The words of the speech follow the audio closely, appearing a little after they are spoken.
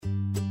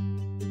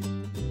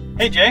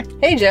Hey, Jay.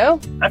 Hey, Joe.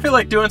 I feel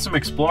like doing some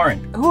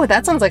exploring. Ooh,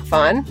 that sounds like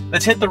fun.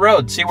 Let's hit the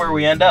road, see where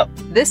we end up.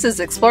 This is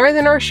Exploring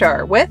the North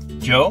Shore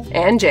with Joe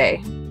and Jay.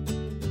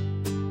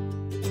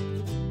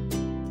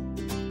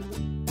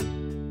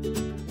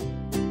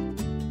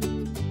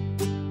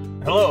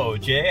 Hello,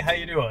 Jay. How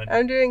you doing?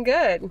 I'm doing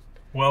good.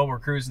 Well, we're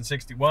cruising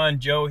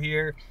 61. Joe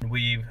here.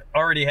 We've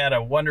already had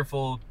a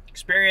wonderful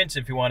experience.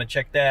 If you want to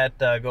check that,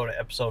 go to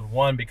episode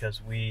 1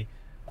 because we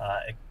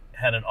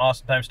had an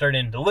awesome time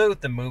starting in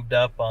Duluth and moved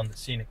up on the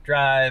scenic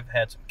drive,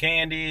 had some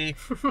candy,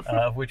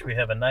 of which we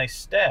have a nice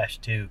stash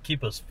to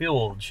keep us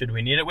fueled should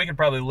we need it. We could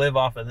probably live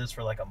off of this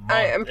for like a month.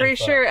 I'm pretty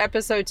sure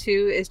episode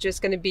 2 is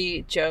just going to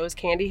be Joe's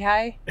candy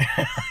high.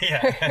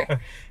 Yeah.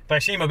 If I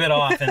seem a bit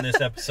off in this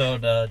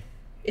episode,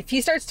 if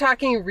he starts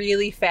talking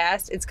really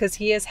fast, it's because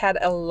he has had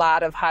a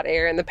lot of hot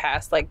air in the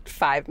past,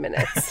 5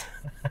 minutes.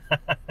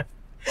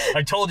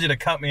 I told you to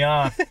cut me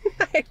off.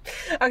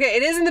 Okay,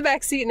 it is in the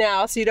back seat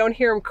now, so you don't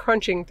hear him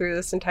crunching through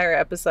this entire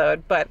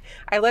episode, but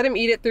I let him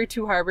eat it through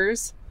Two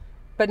Harbors.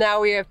 But now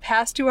we have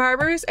passed Two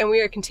Harbors, and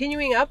we are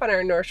continuing up on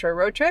our North Shore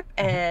road trip,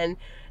 and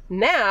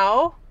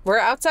now we're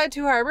outside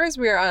Two Harbors.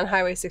 We are on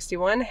Highway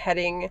 61,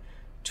 heading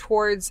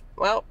towards,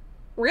 well,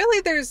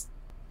 really there's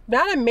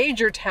not a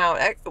major town.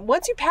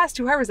 Once you pass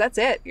Two Harbors, that's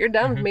it. You're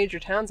done with major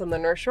towns on the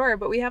North Shore,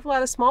 but we have a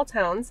lot of small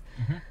towns.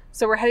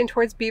 So we're heading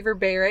towards Beaver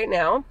Bay right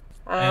now.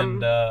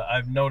 And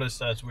I've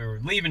noticed as we were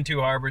leaving Two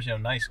Harbors,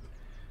 nice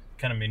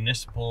kind of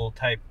municipal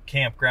type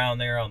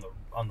campground there on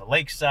the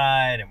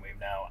lakeside, and we've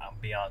now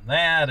beyond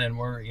that, and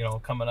we're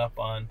coming up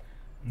on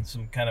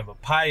some kind of a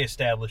pie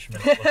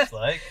establishment, it looks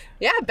like.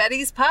 Yeah,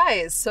 Betty's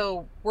Pies.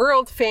 So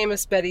world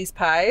famous Betty's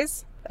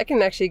Pies. I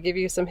can actually give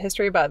you some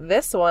history about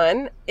this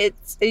one. It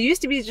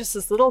used to be just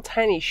this little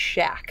tiny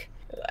shack.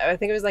 I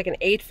think it was like an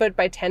 8-foot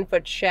by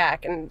 10-foot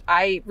shack. And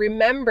I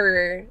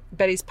remember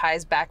Betty's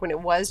Pies back when it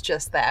was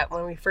just that.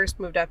 When we first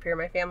moved up here,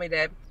 my family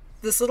did.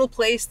 This little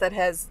place that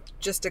has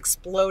just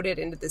exploded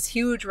into this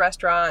huge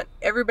restaurant.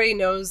 Everybody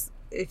knows,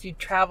 if you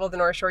travel the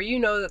North Shore, you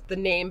know that the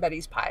name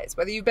Betty's Pies.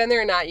 Whether you've been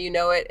there or not, you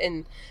know it.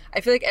 And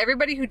I feel like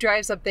everybody who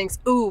drives up thinks,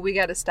 ooh, we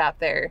got to stop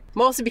there.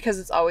 Mostly because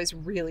it's always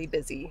really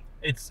busy.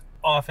 It's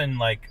often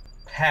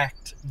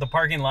packed. The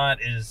parking lot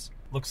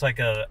looks like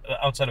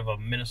outside of a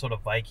Minnesota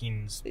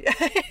Vikings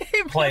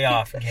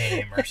playoff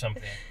game or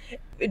something.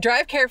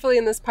 Drive carefully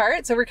in this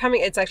part. So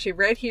it's actually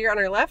right here on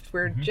our left.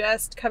 We're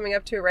just coming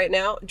up to it right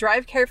now.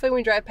 Drive carefully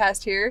when we drive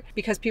past here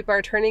because people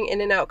are turning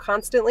in and out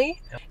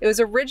constantly. Yep. It was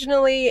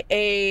originally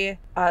a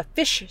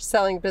fish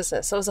selling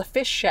business. So it was a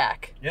fish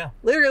shack. Yeah.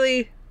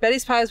 Literally,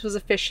 Betty's Pies was a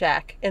fish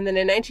shack. And then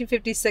in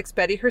 1956,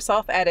 Betty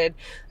herself added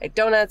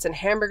donuts and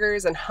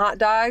hamburgers and hot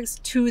dogs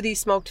to the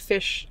smoked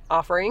fish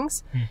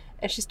offerings.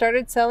 And she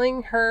started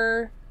selling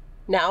her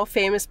now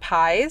famous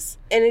pies,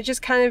 and it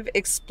just kind of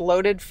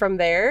exploded from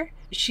there.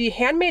 She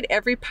handmade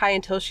every pie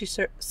until she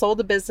sold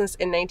the business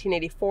in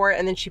 1984,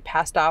 and then she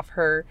passed off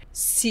her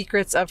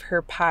secrets of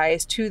her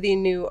pies to the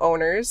new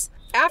owners.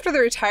 After the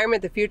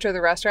retirement, the future of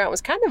the restaurant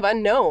was kind of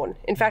unknown.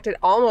 In fact, it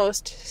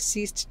almost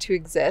ceased to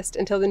exist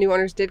until the new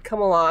owners did come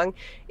along.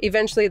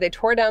 Eventually, they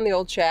tore down the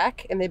old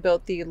shack and they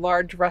built the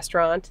large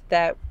restaurant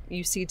that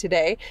you see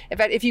today. In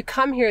fact, if you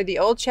come here, the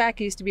old shack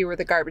used to be where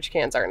the garbage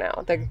cans are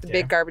now, the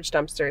big garbage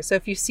dumpster. So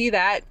if you see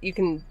that, you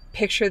can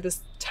picture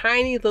this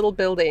tiny little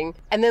building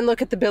and then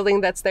look at the building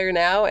that's there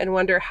now and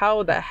wonder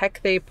how the heck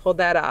they pulled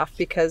that off,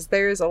 because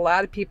there's a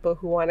lot of people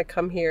who want to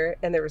come here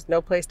and there was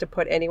no place to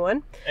put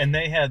anyone. And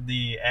they had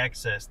the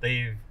access.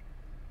 They've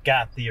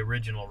got the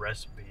original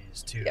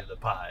recipes to the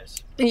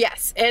pies.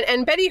 Yes.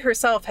 And Betty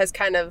herself has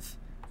kind of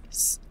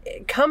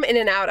come in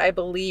and out, I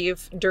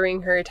believe,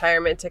 during her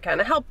retirement to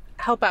kind of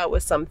help out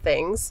with some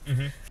things.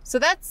 So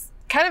that's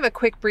kind of a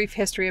quick brief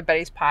history of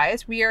Betty's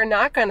Pies. We are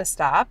not going to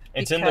stop.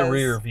 It's in the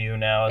rear view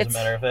now, as a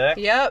matter of fact.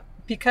 Yep,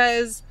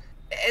 because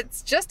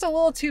it's just a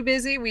little too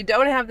busy. We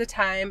don't have the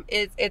time.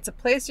 It's a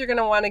place you're going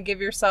to want to give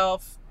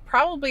yourself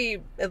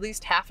probably at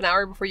least half an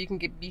hour before you can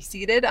be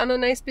seated on a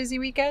nice busy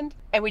weekend,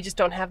 and we just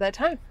don't have that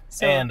time.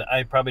 So, and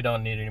I probably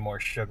don't need any more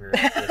sugar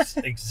at this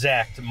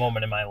exact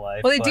moment in my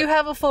life. Well, they do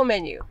have a full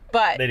menu,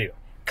 but they do.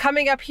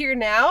 Coming up here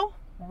now,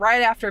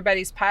 right after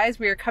Betty's Pies,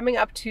 we are coming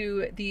up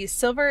to the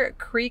Silver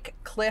Creek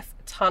Cliff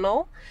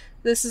Tunnel.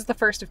 This is the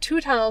first of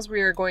 2 tunnels we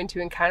are going to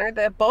encounter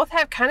that both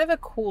have kind of a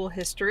cool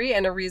history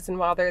and a reason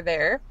why they're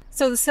there.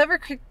 So the Silver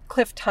Creek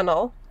Cliff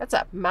Tunnel, that's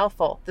a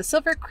mouthful. The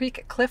Silver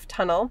Creek Cliff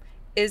Tunnel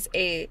is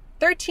a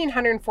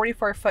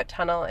 1,344-foot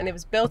tunnel, and it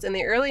was built in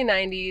the early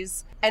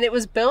 90s. And it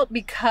was built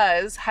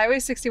because Highway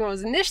 61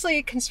 was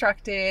initially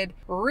constructed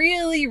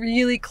really,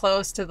 really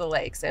close to the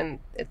lakes, and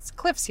it's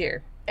cliffs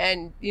here.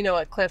 And you know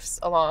what cliffs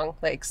along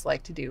lakes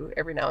like to do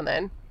every now and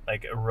then?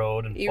 Like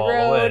erode and fall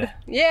away.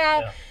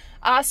 Yeah.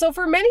 So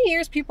for many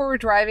years, people were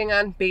driving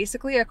on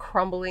basically a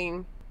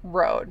crumbling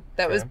road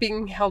that was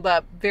being held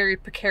up very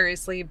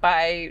precariously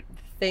by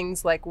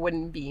things like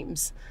wooden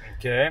beams.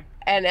 Okay.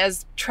 And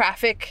as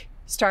traffic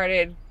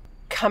started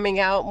coming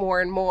out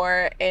more and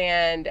more,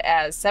 and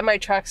as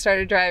semi-trucks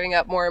started driving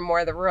up more and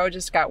more, the road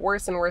just got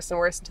worse and worse and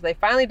worse until they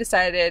finally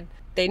decided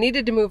they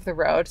needed to move the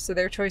road, so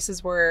their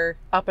choices were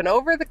up and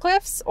over the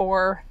cliffs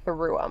or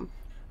through them.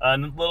 A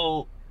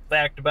little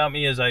fact about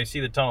me is I see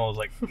the tunnel is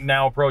like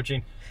now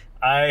approaching.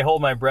 I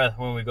hold my breath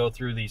when we go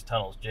through these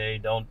tunnels, Jay.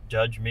 Don't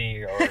judge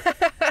me or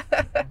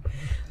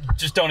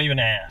just don't even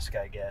ask,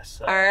 I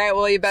guess. All right,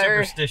 well, you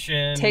better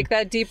superstition. take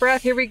that deep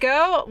breath. Here we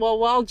go. Well,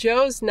 while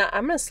Joe's not,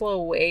 I'm going to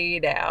slow way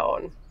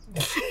down.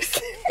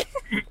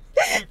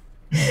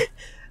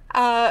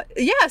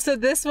 Yeah, so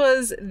this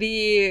was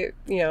the,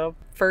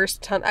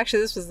 first tunnel.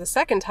 Actually, this was the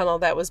second tunnel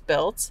that was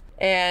built.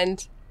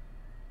 And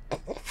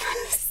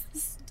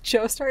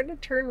Joe's starting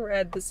to turn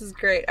red. This is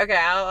great. Okay,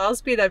 I'll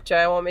speed up, Joe.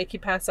 I won't make you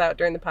pass out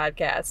during the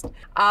podcast.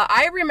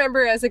 I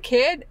remember as a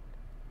kid,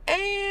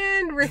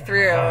 and we're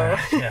through.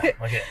 Yeah,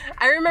 okay.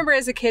 I remember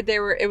as a kid,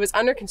 it was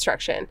under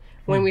construction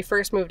when we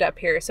first moved up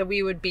here. So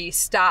we would be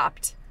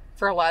stopped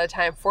for a lot of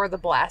time for the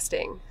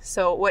blasting.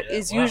 So what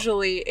is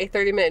usually a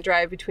 30-minute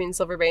drive between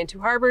Silver Bay and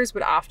Two Harbors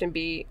would often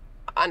be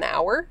an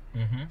hour,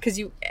 because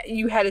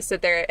you had to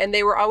sit there, and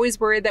they were always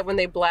worried that when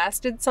they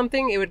blasted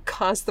something, it would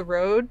cause the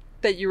road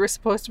that you were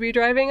supposed to be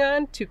driving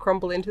on to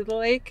crumble into the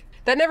lake.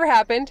 That never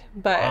happened,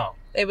 but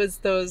it was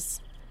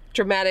those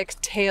dramatic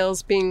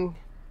tales being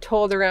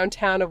told around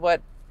town of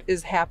what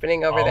is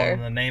happening over there. All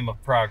in the name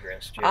of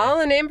progress, Jay. All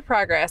in the name of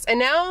progress. And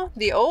now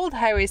the old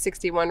Highway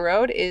 61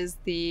 road is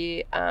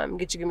the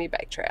Gitchagumi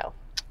Bike Trail.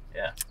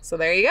 Yeah. So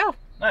there you go.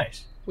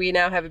 Nice. We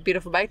now have a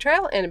beautiful bike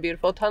trail and a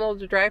beautiful tunnel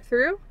to drive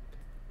through,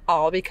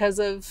 all because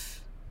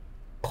of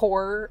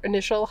poor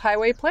initial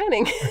highway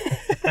planning.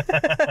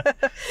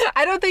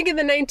 I don't think I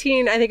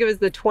think it was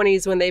the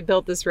 20s when they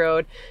built this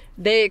road,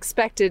 they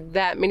expected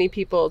that many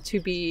people to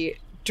be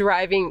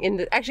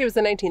driving actually it was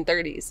the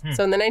 1930s.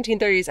 So in the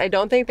 1930s, I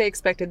don't think they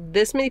expected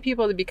this many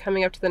people to be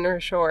coming up to the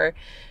North Shore.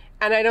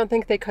 And I don't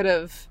think they could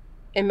have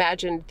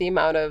imagined the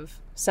amount of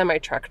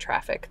semi-truck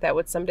traffic that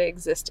would someday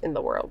exist in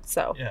the world.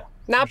 So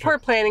not poor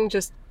planning,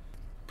 just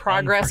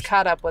progress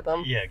caught up with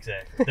them. Yeah,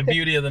 exactly. The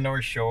beauty of the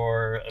North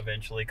Shore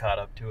eventually caught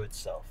up to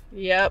itself.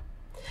 Yep.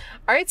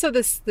 All right, so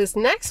this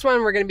next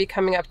one we're going to be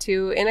coming up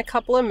to in a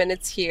couple of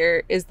minutes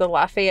here is the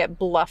Lafayette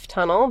Bluff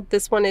Tunnel.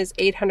 This one is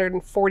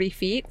 840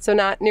 feet, so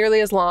not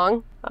nearly as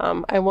long.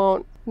 I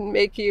won't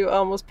make you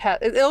almost pass.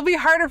 It'll be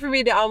harder for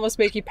me to almost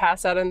make you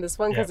pass out on this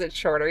one because it's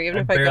shorter, even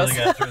if I barely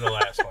got through the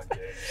last one,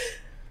 Jay.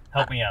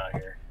 Help me out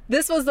here.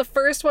 This was the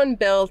first one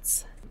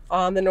built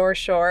on the North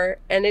Shore,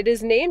 and it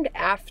is named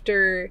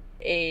after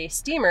a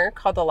steamer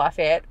called the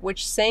Lafayette,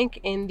 which sank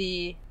in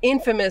the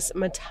infamous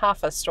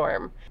Mataafa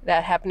storm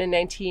that happened in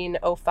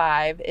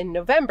 1905 in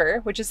November,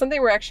 which is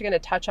something we're actually going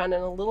to touch on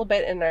in a little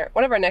bit in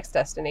one of our next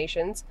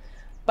destinations.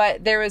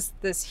 But there was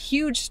this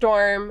huge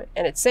storm,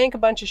 and it sank a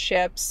bunch of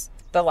ships.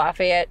 The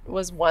Lafayette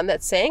was one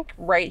that sank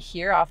right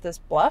here off this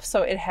bluff,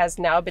 so it has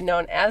now been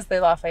known as the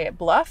Lafayette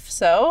Bluff.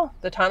 So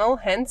the tunnel,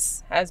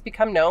 hence, has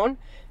become known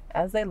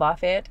as the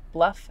Lafayette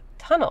Bluff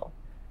Tunnel.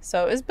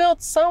 So it was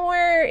built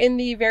somewhere in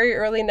the very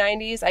early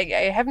 90s. I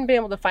haven't been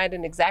able to find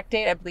an exact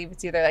date. I believe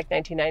it's either like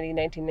 1990,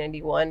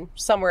 1991,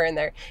 somewhere in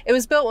there. It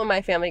was built when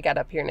my family got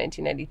up here in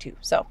 1992.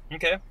 So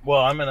okay.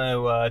 Well, I'm going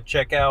to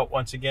check out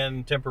once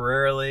again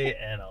temporarily,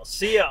 and I'll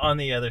see you on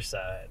the other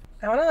side.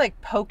 I want to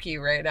like poke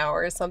you right now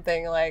or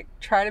something, like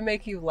try to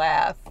make you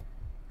laugh.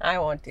 I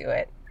won't do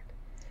it.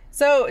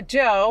 So,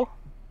 Joe,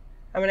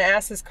 I'm going to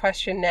ask this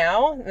question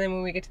now, and then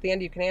when we get to the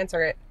end, you can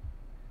answer it.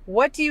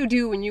 What do you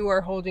do when you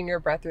are holding your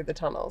breath through the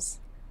tunnels?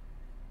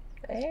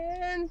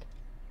 And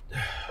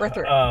we're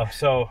through.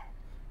 So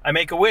I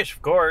make a wish,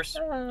 of course.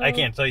 I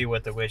can't tell you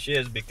what the wish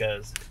is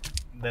because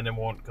then it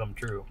won't come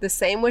true. The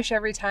same wish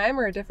every time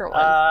or a different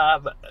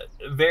one?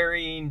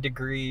 Varying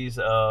degrees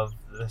of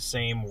the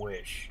same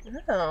wish.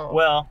 Oh.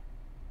 Well.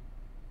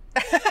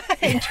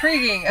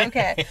 Intriguing.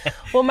 Okay.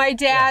 Well, my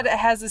dad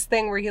has this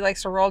thing where he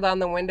likes to roll down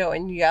the window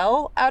and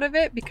yell out of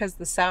it because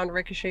the sound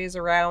ricochets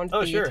around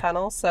the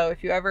tunnel. So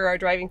if you ever are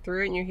driving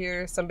through it and you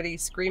hear somebody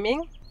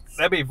screaming,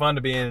 that'd be fun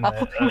to be in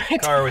a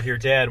car with your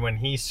dad when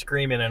he's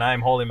screaming and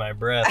I'm holding my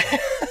breath.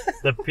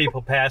 The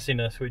people passing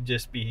us would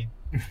just be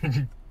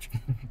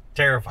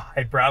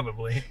terrified,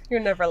 probably. You're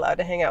never allowed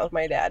to hang out with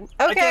my dad.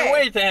 Okay. I can't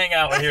wait to hang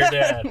out with your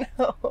dad.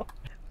 No. All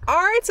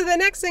right, so the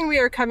next thing we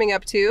are coming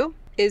up to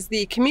is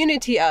the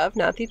community of,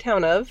 not the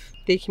town of,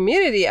 the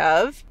community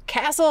of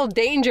Castle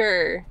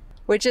Danger,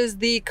 which is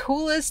the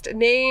coolest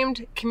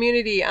named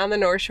community on the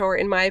North Shore,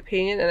 in my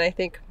opinion, and I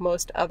think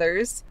most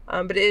others.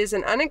 But it is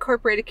an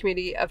unincorporated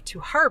community of Two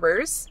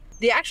Harbors.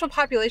 The actual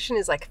population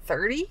is like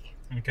 30.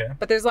 Okay.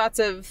 But there's lots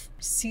of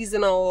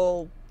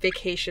seasonal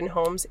vacation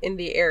homes in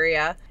the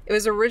area. It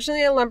was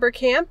originally a lumber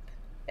camp,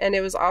 and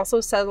it was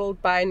also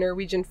settled by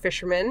Norwegian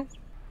fishermen.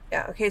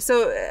 Yeah, okay,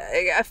 so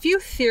a few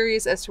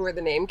theories as to where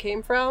the name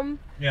came from.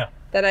 Yeah.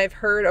 That I've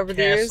heard over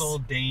the years. Castle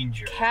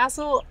Danger.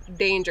 Castle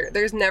Danger.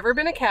 There's never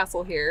been a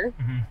castle here.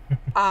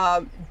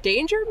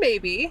 Danger,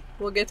 maybe.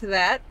 We'll get to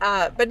that.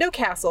 But no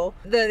castle.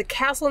 The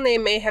castle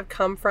name may have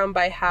come from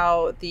by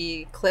how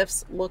the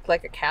cliffs look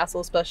like a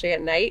castle, especially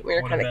at night.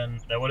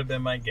 That would have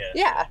been my guess.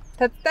 Yeah,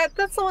 that's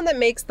the one that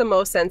makes the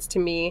most sense to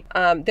me.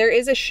 There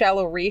is a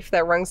shallow reef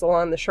that runs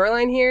along the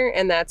shoreline here,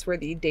 and that's where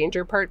the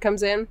danger part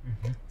comes in.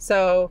 Mm-hmm.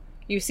 So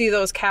you see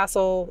those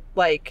castle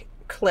like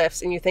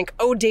cliffs and you think,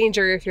 oh,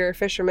 danger if you're a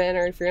fisherman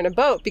or if you're in a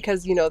boat,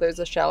 because you know there's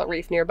a shallow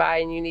reef nearby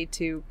and you need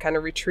to kind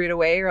of retreat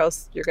away or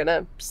else you're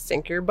gonna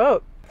sink your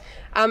boat.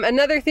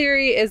 Another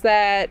theory is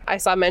that I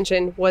saw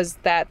mentioned was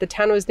that the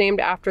town was named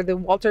after the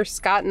Walter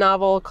Scott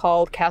novel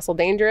called Castle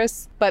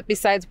Dangerous. But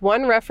besides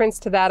one reference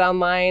to that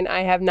online,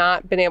 I have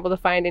not been able to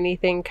find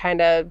anything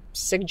kind of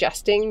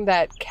suggesting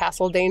that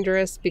Castle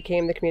Dangerous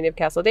became the community of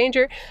Castle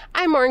Danger.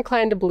 I'm more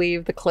inclined to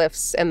believe the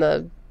cliffs and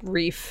the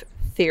reef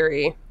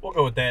theory. We'll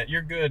go with that.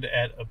 You're good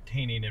at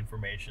obtaining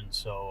information,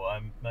 so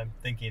I'm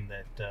thinking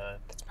that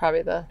it's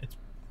probably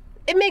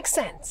it makes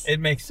sense. It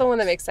makes sense. The one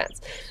that makes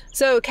sense.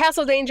 So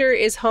Castle Danger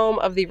is home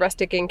of the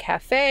Rustic Inn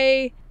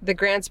Cafe, the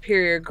Grand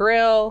Superior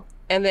Grill,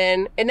 and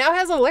then it now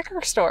has a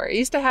liquor store. It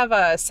used to have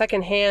a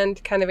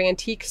secondhand kind of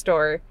antique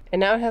store, and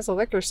now it has a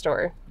liquor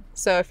store.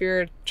 So if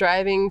you're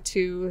driving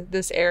to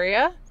this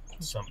area,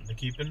 something to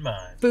keep in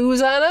mind.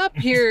 Booze on up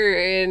here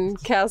in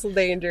Castle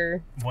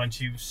Danger. Once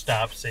you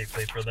stop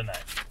safely for the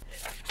night.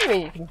 I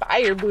mean, you can buy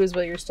your booze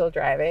while you're still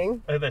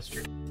driving. Oh, that's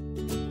true.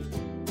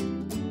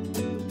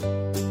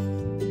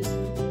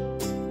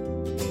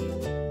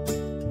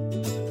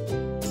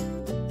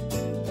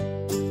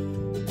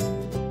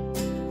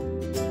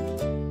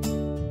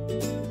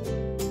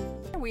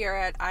 We are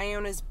at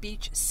Iona's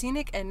Beach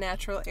Scenic and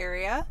Natural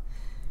Area.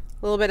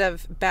 A little bit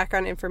of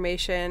background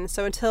information.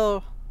 So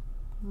until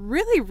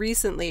really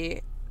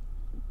recently,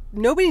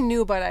 nobody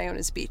knew about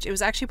Iona's Beach. It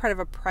was actually part of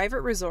a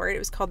private resort. It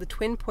was called the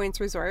Twin Points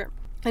Resort,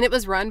 and it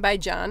was run by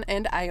John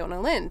and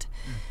Iona Lind.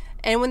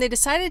 And when they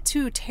decided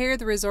to tear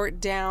the resort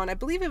down, I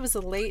believe it was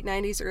the late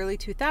 90s, early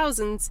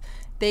 2000s,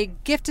 they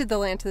gifted the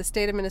land to the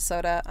state of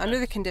Minnesota under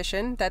the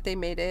condition that they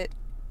made it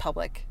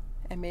public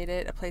and made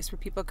it a place where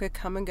people could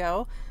come and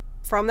go.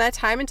 From that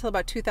time until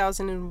about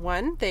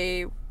 2001,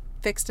 they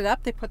fixed it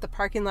up. They put the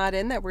parking lot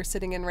in that we're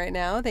sitting in right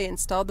now. They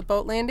installed the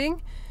boat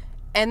landing,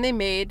 and they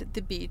made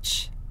the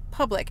beach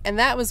public. And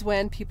that was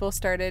when people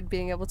started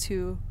being able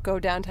to go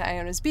down to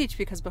Iona's Beach,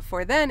 because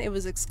before then it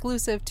was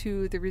exclusive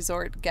to the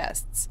resort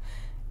guests.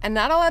 And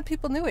not a lot of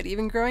people knew it.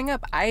 Even growing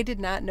up, I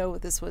did not know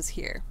this was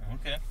here.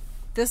 Okay.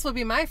 This will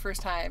be my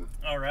first time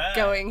All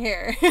going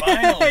here.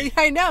 Finally.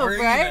 I know,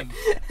 we're right?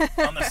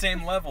 Even on the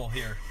same level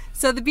here.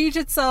 So the beach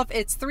itself,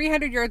 it's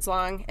 300 yards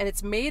long, and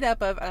it's made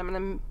up of, I'm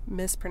going to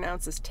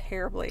mispronounce this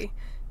terribly,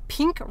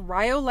 pink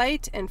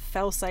rhyolite and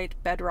felsite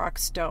bedrock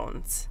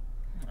stones.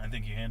 I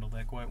think you handled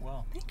that quite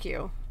well. Thank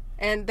you.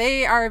 And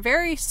they are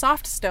very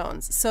soft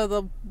stones. So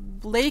the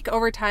lake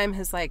over time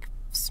has like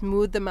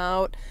smoothed them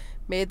out,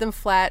 made them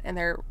flat, and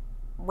they're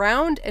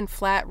round and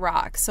flat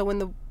rocks. So when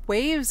the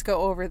waves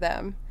go over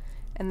them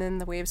and then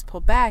the waves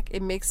pull back,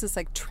 it makes this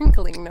like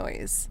trinkling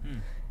noise.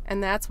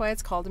 And that's why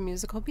it's called a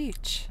musical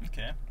beach.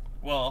 Okay.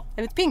 Well,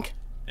 and it's pink.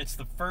 It's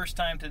the first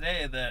time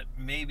today that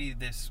maybe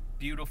this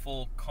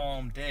beautiful,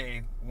 calm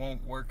day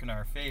won't work in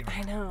our favor.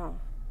 I know.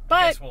 I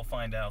But guess we'll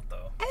find out,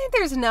 though. I think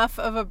there's enough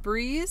of a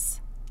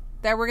breeze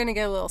that we're going to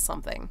get a little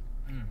something.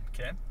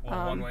 Okay.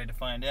 Well, one way to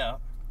find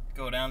out,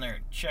 go down there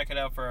and check it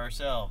out for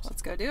ourselves.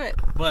 Let's go do it.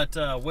 But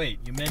wait,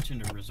 you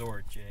mentioned a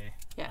resort, Jay.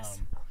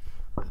 Yes.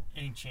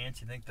 Any chance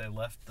you think they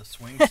left the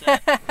swing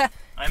set?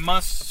 I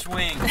must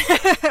swing.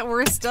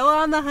 We're still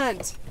on the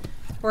hunt.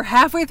 We're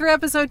halfway through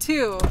episode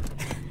 2.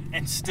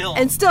 And still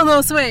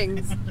no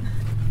swings.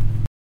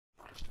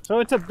 So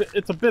it's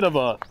a bit of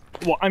a,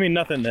 well, I mean,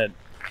 nothing that,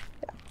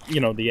 you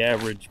know, the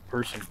average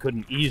person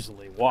couldn't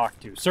easily walk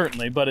to,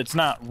 certainly, but it's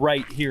not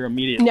right here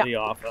immediately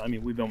off. I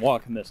mean, we've been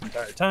walking this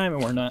entire time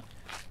and we're not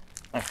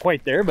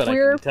quite there, but I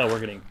can tell we're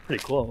getting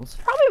pretty close.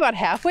 Probably about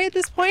halfway at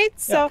this point.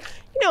 So,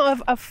 you know,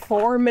 a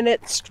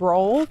 4-minute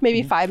stroll,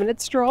 maybe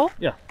 5-minute stroll.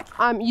 Yeah.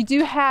 You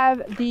do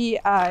have the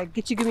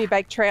Get You Give Me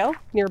bike trail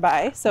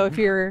nearby. So if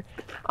you're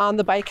on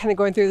the bike kind of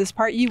going through this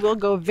part, you will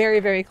go very,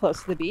 very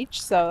close to the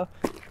beach. So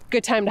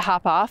good time to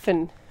hop off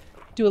and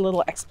do a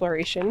little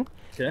exploration.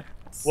 Okay.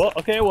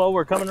 Well,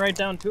 we're coming right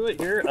down to it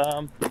here.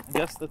 I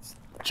guess let's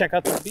check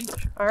out the beach.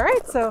 All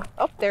right. So,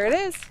 there it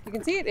is. You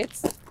can see it.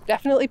 It's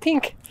definitely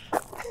pink.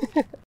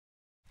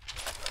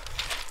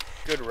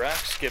 Good rock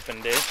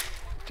skipping day.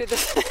 Dude,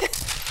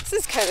 this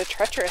is kind of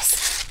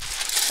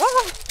treacherous.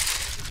 Oh.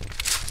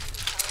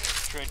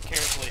 Tread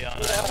carefully on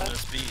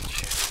this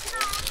beach.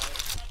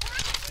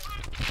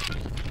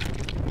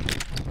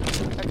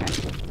 Okay.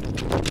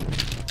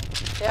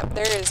 Yep,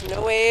 there is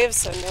no waves,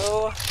 so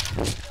no.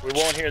 We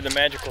won't hear the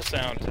magical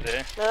sound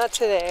today. Not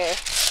today.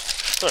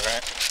 It's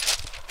alright.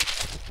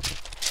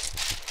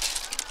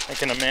 I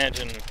can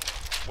imagine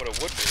what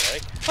it would be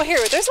like. Well, here,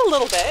 there's a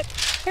little bit.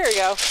 Here we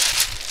go.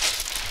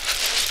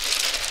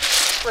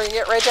 We're gonna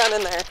get right down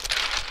in there.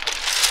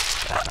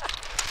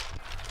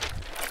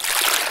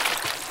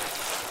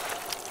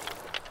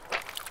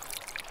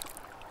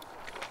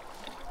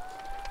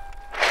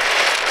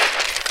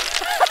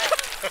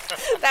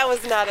 That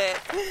was not it.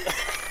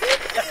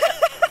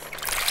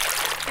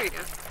 Here you go.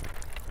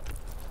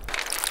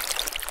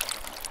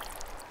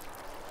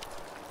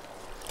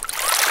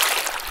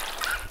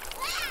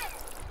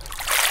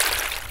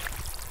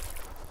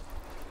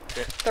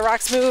 The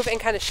rocks move and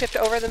kind of shift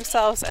over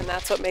themselves, and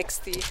that's what makes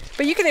the...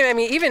 But you can, I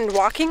mean, even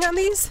walking on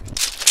these...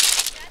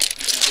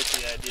 You get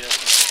the idea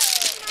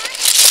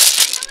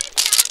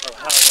of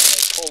how when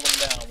they pull them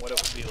down, what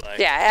it would be like.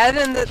 Yeah, add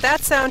in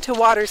that sound to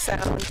water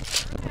sound.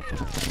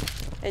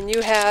 And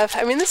you have...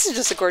 I mean, this is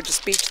just a gorgeous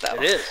beach, though.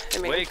 It is. I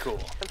mean, way cool.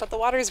 But the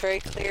water is very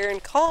clear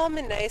and calm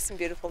and nice and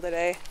beautiful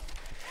today.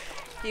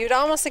 You'd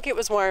almost think it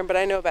was warm, but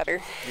I know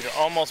better. You'd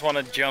almost want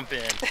to jump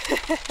in.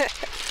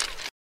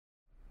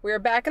 We're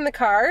back in the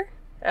car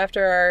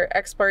after our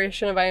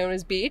exploration of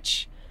Iona's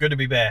beach. Good to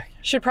be back.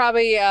 Should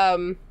probably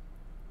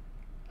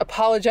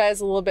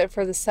apologize a little bit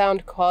for the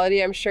sound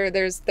quality. I'm sure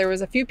there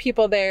was a few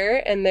people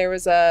there, and there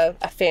was a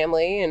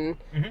family and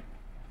a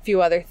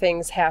few other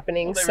things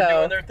happening. Well, they were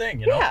doing their thing,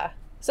 you know? Yeah.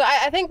 So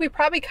I think we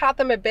probably caught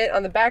them a bit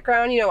on the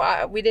background. You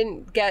know, we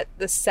didn't get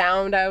the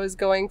sound I was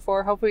going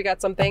for. Hopefully we got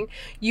something.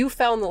 You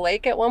found the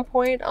lake at one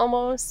point,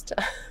 almost.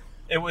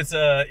 It was,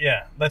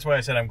 yeah, that's why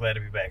I said I'm glad to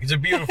be back. It's a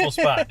beautiful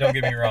spot, don't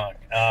get me wrong.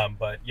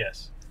 But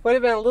yes. Would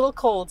have been a little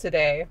cold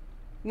today.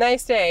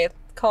 Nice day,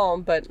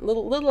 calm, but a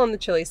little on the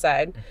chilly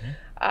side.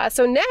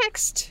 So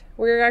next,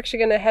 we're actually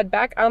going to head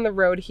back on the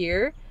road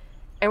here,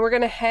 and we're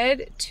going to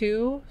head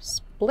to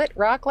Split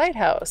Rock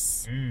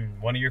Lighthouse.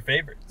 One of your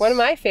favorites. One of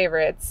my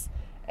favorites.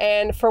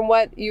 And from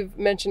what you've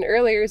mentioned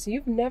earlier, is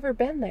you've never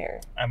been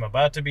there. I'm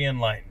about to be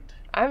enlightened.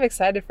 I'm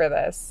excited for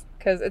this,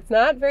 because it's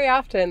not very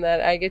often that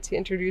I get to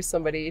introduce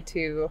somebody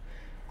to...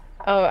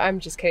 Oh,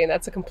 I'm just kidding.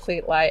 That's a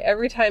complete lie.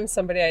 Every time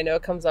somebody I know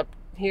comes up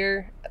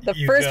here, the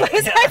first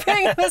place I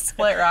bring is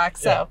Split Rock.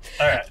 So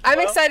All right. I'm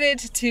excited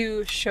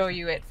to show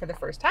you it for the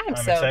first time. I'm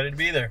so excited to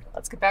be there.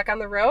 let's get back on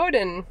the road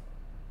and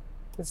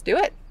let's do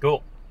it.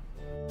 Cool.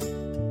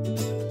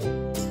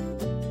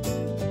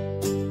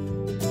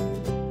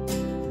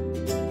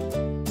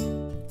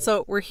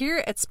 So we're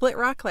here at Split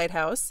Rock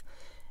Lighthouse,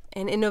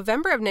 and in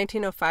November of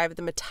 1905,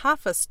 the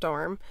Mataafa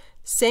storm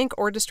sank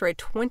or destroyed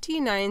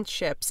 29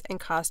 ships and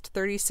caused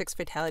 36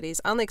 fatalities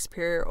on Lake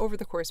Superior over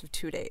the course of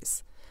 2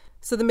 days.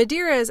 So the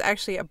Madeira is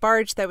actually a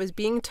barge that was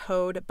being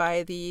towed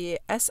by the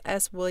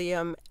SS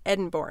William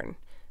Edinburgh.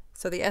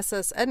 So the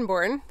SS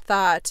Edinburgh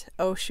thought,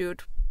 oh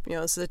shoot, you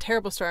know, this is a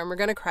terrible storm, we're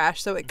going to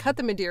crash, so it cut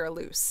the Madeira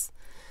loose.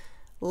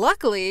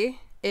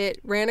 Luckily, it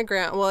ran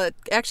aground. Well, it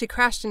actually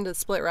crashed into the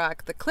Split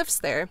Rock, the cliffs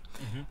there.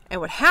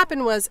 And what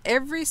happened was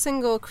every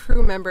single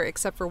crew member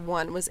except for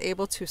one was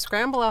able to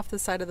scramble off the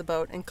side of the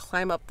boat and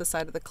climb up the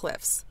side of the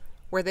cliffs,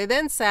 where they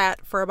then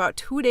sat for about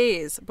 2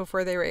 days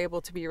before they were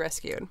able to be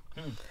rescued.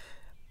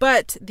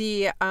 But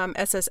the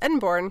SS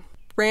Edinburgh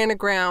ran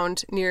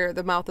aground near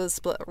the mouth of the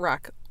Split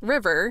Rock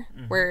River,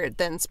 where it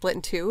then split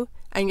in two,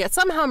 and yet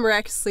somehow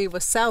miraculously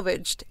was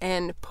salvaged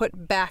and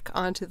put back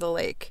onto the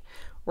lake,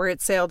 where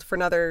it sailed for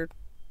another,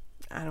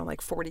 I don't know,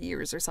 like 40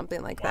 years or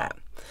something like that.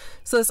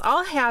 So this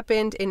all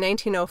happened in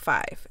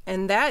 1905,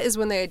 and that is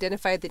when they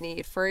identified the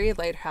need for a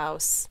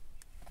lighthouse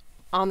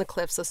on the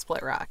cliffs of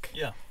Split Rock.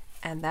 Yeah.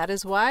 And that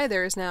is why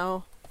there is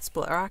now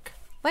Split Rock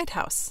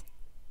Lighthouse.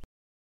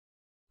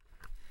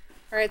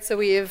 All right, so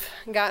we've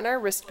gotten our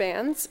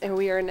wristbands, and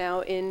we are now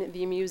in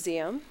the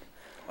museum.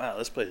 Wow,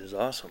 this place is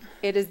awesome.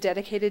 It is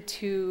dedicated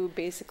to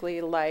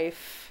basically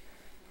life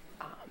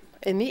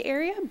in the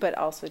area, but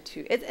also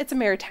to, it's a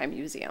maritime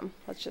museum.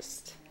 Let's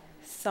just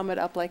sum it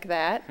up like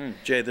that.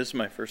 Jay, this is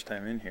my first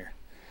time in here.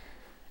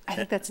 I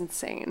think that's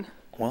insane.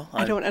 Well,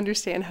 I don't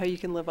understand how you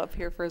can live up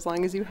here for as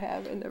long as you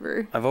have and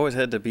never... I've always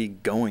had to be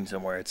going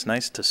somewhere. It's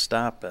nice to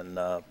stop and,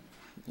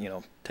 you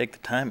know, take the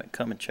time and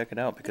come and check it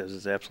out, because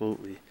it's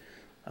absolutely...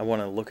 I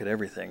want to look at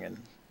everything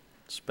and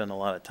spend a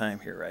lot of time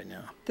here right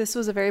now. This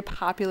was a very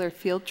popular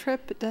field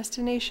trip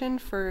destination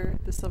for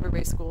the Silver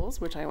Bay schools,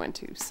 which I went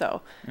to.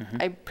 So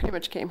I pretty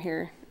much came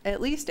here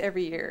at least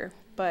every year.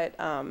 But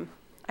I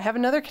have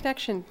another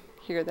connection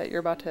here that you're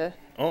about to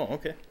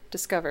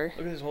discover.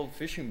 Look at this old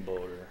fishing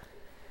boat.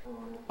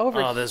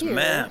 Over here. This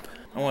map.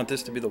 I want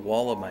this to be the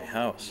wall of my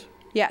house.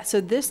 Yeah,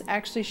 so this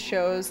actually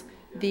shows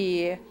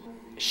the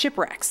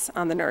shipwrecks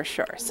on the North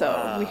Shore.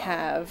 So we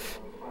have...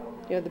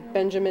 You know, the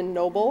Benjamin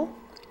Noble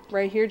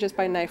right here just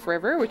by Knife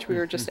River, which we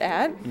were just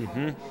at.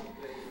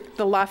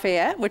 The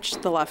Lafayette, which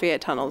the Lafayette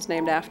Tunnel is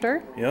named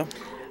after. Yeah.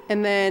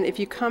 And then if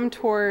you come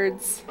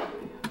towards...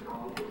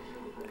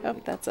 Oh,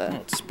 that's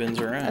it spins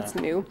around. That's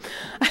new.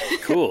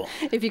 Cool.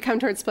 If you come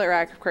towards Split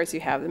Rock, of course,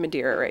 you have the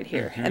Madeira right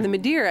here. And the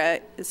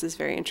Madeira, this is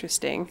very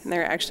interesting, and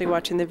they're actually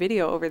watching the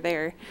video over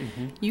there.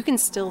 You can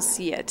still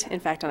see it. In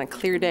fact, on a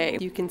clear day,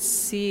 you can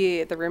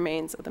see the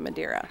remains of the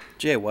Madeira.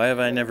 Jay, why have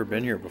I never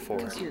been here before?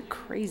 Because you're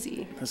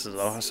crazy. This is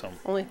awesome.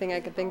 Only thing I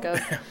could think of.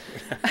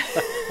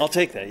 I'll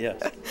take that,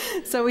 yes.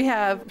 So we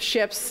have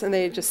ships, and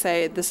they just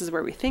say, this is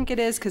where we think it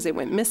is, because it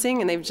went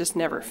missing, and they've just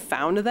never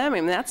found them. I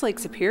mean, that's Lake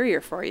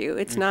Superior for you.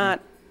 It's not...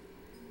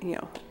 You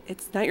know,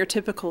 it's not your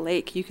typical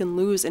lake. You can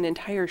lose an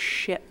entire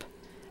ship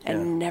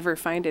and never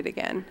find it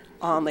again.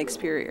 on Lake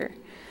Superior.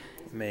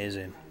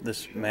 Amazing.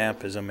 This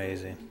map is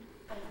amazing.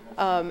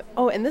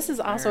 And this is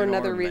also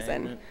another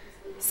reason.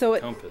 So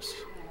Compass.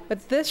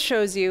 what this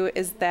shows you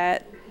is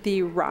that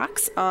the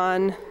rocks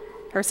on,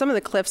 or some of the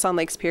cliffs on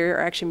Lake Superior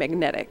are actually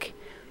magnetic.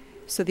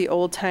 So the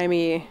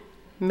old-timey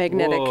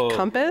magnetic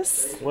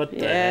compass. What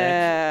the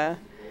heck?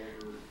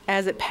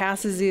 As it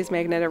passes these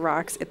magnetic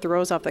rocks, it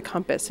throws off the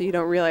compass, so you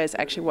don't realize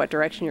actually what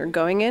direction you're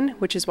going in,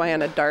 which is why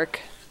on a dark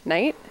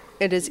night,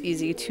 it is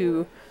easy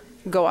to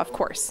go off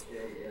course.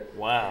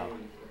 Wow.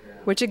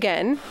 Which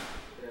again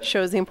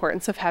shows the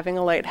importance of having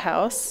a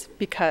lighthouse,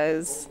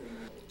 because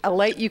a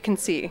light you can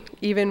see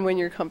even when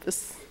your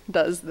compass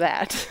does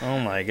that. Oh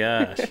my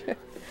gosh.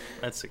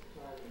 That's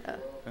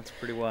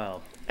pretty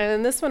wild. And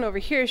then this one over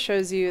here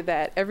shows you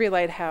that every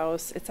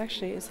lighthouse, it's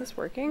actually, is this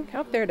working?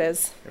 Oh, there it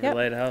is. Every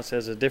lighthouse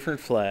has a different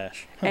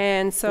flash.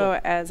 And so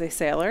as a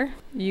sailor,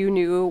 you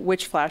knew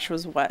which flash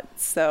was what.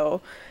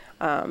 So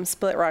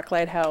Split Rock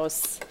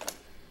Lighthouse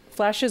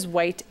flashes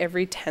white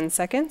every 10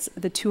 seconds.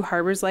 The Two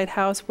Harbors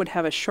Lighthouse would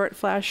have a short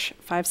flash,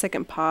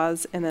 5-second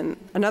pause, and then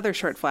another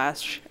short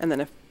flash, and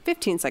then a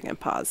 15-second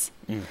pause.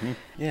 Mm-hmm.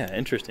 Yeah,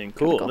 interesting.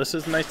 Cool. Cool. This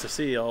is nice to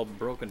see all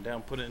broken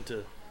down, put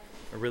into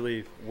a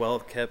really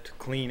well-kept,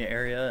 clean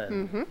area.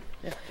 And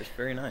yeah, just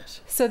very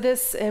nice. So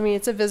this, I mean,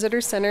 it's a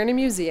visitor center and a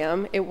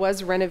museum. It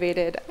was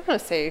renovated, I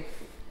want to say,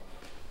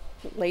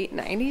 late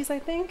 90s, I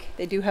think.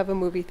 They do have a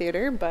movie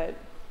theater, but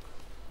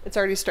it's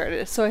already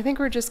started. So I think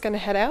we're just going to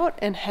head out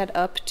and head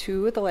up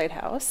to the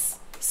lighthouse.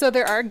 So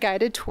there are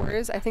guided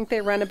tours. I think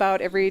they run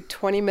about every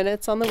 20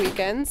 minutes on the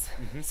weekends.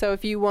 So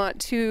if you want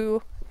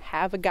to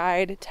have a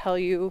guide tell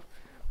you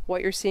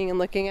what you're seeing and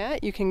looking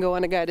at, you can go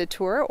on a guided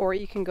tour, or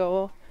you can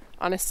go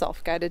on a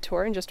self-guided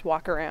tour and just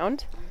walk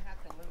around.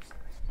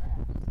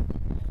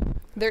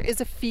 There is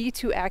a fee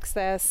to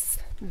access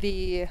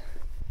the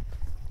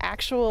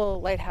actual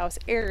lighthouse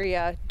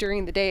area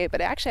during the day,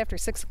 but actually after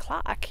 6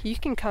 o'clock you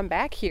can come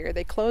back here.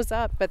 They close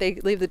up, but they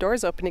leave the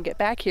doors open to get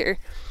back here.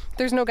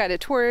 There's no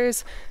guided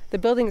tours, the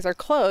buildings are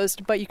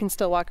closed, but you can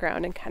still walk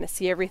around and kind of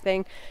see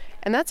everything.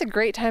 And that's a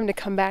great time to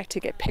come back to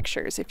get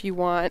pictures if you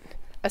want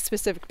a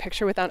specific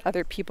picture without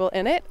other people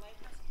in it,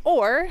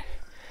 or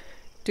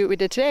do what we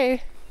did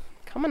today,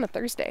 come on a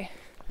Thursday.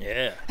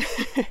 Yeah.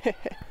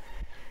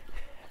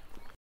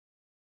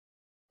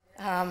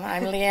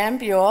 I'm Leanne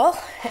Buell,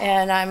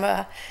 and I'm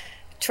a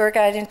tour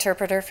guide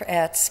interpreter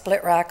at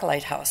Split Rock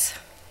Lighthouse.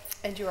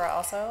 And you are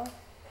also?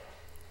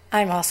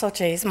 I'm also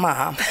Jay's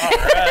mom. All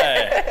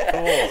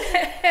right.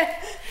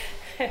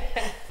 Cool.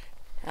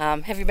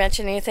 Have you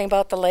mentioned anything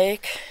about the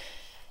lake?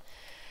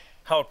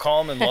 How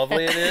calm and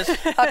lovely it is.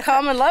 How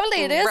calm and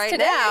lovely it is right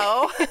today.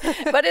 now.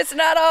 But it's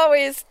not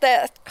always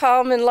that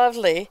calm and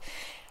lovely.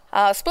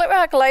 Split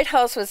Rock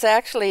Lighthouse was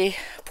actually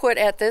put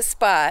at this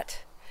spot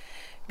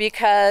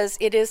because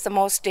it is the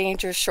most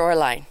dangerous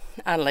shoreline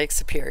on Lake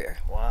Superior.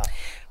 Wow.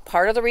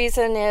 Part of the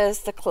reason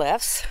is the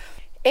cliffs,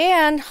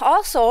 and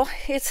also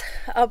it's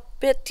a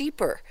bit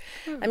deeper.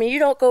 I mean, you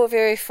don't go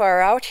very far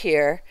out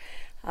here,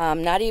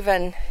 not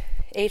even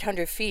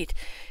 800 feet,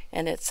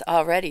 and it's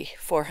already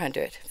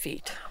 400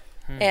 feet.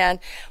 And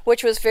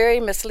which was very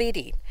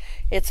misleading.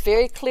 It's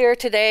very clear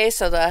today,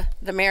 so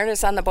the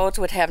mariners on the boats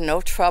would have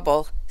no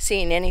trouble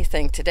seeing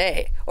anything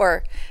today,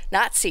 or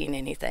not seeing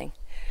anything.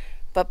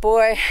 But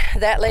boy,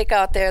 that lake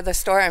out there, the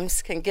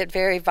storms can get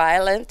very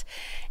violent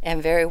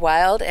and very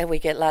wild, and we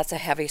get lots of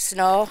heavy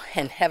snow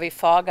and heavy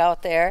fog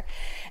out there,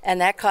 and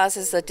that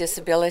causes the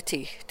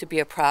disability to be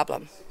a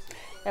problem.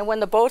 And when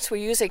the boats were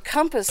using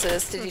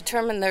compasses to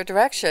determine their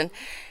direction,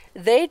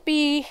 they'd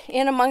be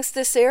in amongst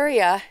this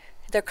area,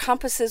 their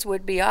compasses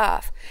would be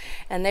off,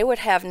 and they would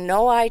have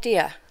no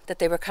idea that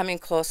they were coming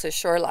close to the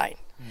shoreline.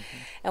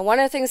 And one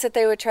of the things that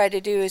they would try to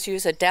do is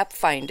use a depth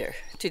finder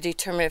to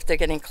determine if they're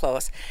getting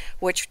close,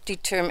 which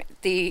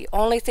the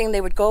only thing they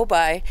would go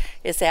by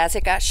is as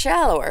it got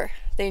shallower,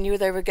 they knew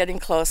they were getting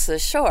close to the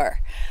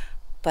shore.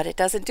 But it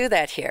doesn't do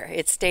that here.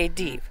 It stayed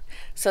deep.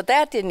 So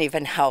that didn't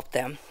even help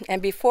them.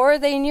 And before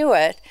they knew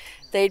it,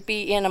 they'd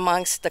be in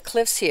amongst the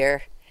cliffs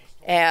here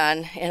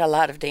and in a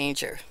lot of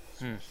danger.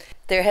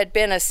 There had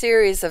been a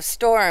series of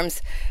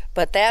storms,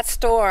 but that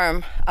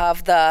storm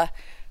of the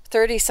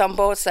 30-some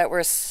boats that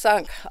were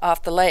sunk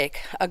off the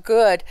lake, a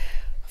good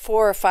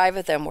 4 or 5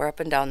 of them were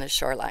up and down the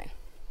shoreline.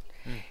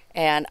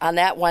 And on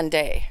that one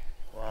day.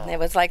 Wow. It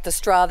was like the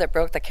straw that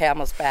broke the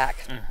camel's back.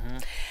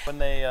 When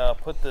they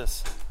put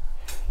this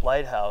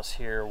lighthouse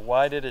here,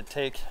 why did it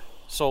take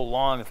so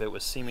long if it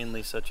was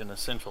seemingly such an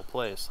essential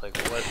place? Like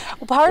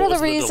what? Part of the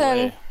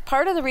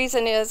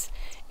reason is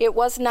it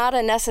was not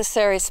a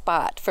necessary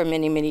spot for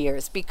many, many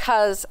years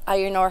because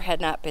iron ore had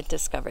not been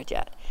discovered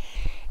yet.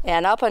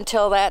 And up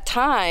until that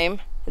time,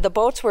 the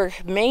boats were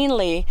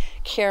mainly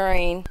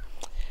carrying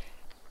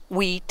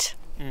wheat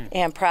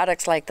and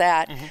products like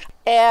that.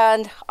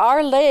 And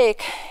our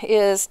lake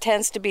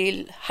tends to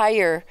be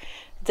higher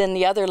than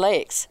the other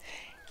lakes.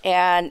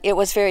 And it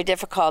was very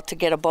difficult to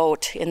get a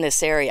boat in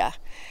this area.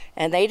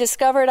 And they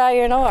discovered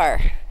iron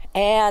ore,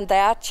 and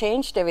that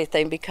changed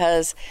everything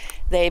because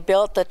they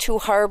built the Two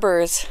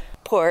Harbors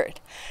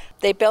port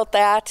they built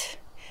that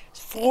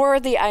for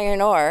the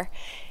iron ore,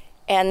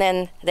 and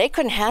then they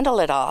couldn't handle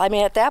it all. I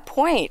mean, at that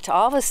point,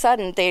 all of a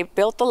sudden, they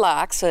built the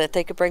locks so that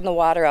they could bring the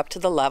water up to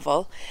the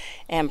level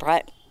and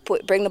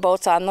bring the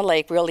boats on the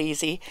lake real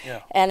easy.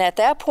 Yeah. And at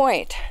that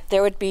point,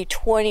 there would be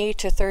 20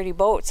 to 30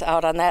 boats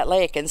out on that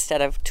lake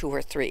instead of 2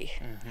 or 3.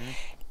 Mm-hmm.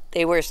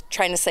 They were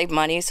trying to save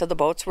money, so the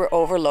boats were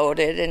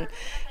overloaded and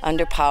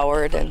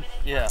underpowered,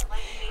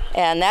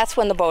 and that's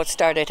when the boats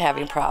started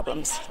having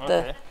problems.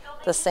 Okay.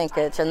 The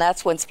sinkage, and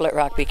that's when split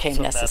rock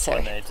became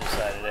necessary. That's when they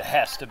decided it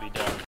has to be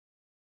done.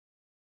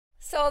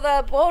 So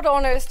the boat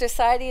owners,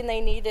 deciding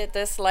they needed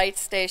this light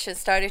station,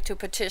 started to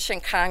petition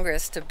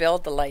Congress to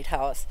build the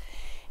lighthouse.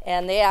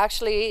 And they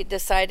actually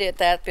decided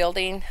that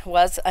building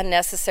was a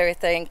necessary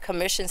thing,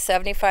 commissioned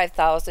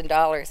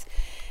 $75,000.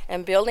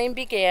 And building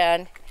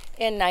began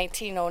in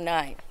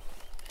 1909.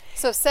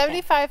 So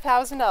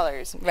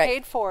 $75,000 Right.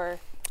 paid for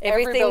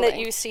Everything that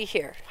you see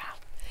here,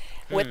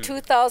 with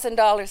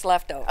 $2,000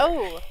 left over.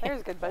 Oh,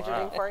 there's good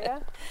budgeting for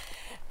you.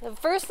 The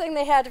first thing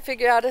they had to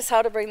figure out is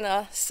how to bring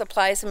the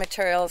supplies and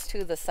materials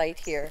to the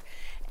site here.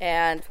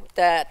 And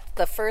that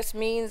the first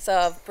means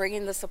of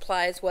bringing the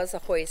supplies was a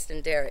hoist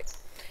and derrick.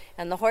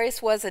 And the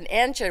hoist was an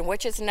engine,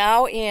 which is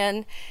now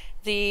in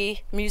the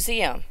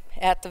museum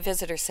at the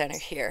visitor center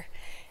here.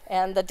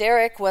 And the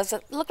derrick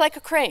looked like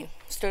a crane,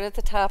 stood at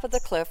the top of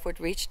the cliff, would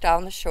reach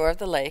down the shore of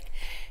the lake,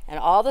 and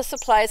all the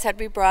supplies had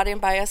to be brought in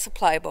by a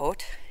supply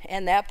boat,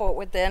 and that boat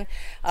would then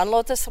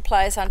unload the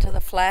supplies onto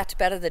the flat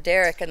bed of the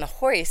derrick, and the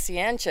hoist, the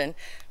engine,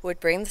 would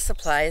bring the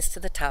supplies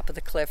to the top of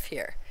the cliff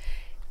here.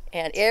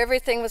 And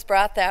everything was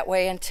brought that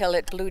way until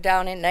it blew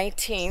down in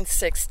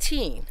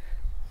 1916.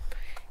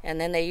 And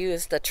then they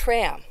used the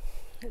tram.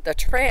 The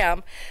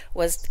tram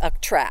was a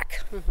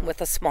track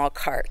with a small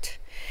cart.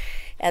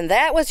 And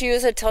that was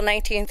used until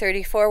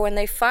 1934 when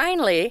they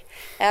finally,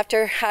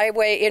 after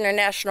Highway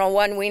International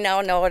 1, we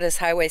now know it as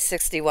Highway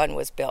 61,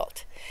 was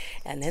built.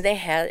 And then they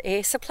had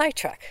a supply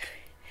truck.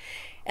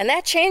 And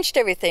that changed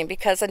everything,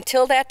 because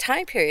until that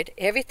time period,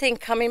 everything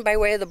coming by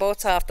way of the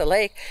boats off the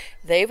lake,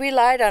 they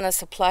relied on a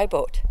supply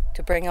boat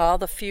to bring all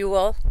the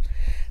fuel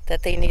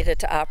that they needed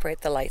to operate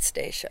the light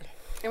station.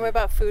 And what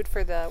about food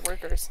for the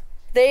workers?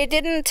 They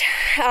didn't,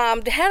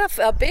 they had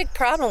a big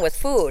problem with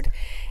food.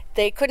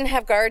 They couldn't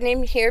have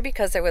gardening here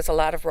because there was a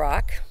lot of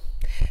rock.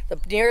 The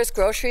nearest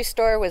grocery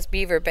store was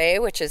Beaver Bay,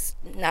 which is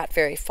not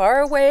very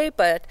far away,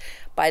 but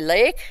by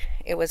lake,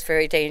 it was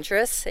very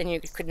dangerous, and you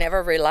could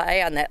never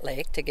rely on that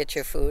lake to get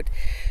your food.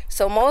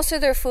 So most of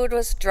their food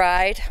was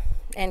dried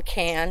and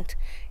canned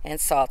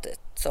and salted.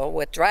 So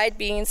with dried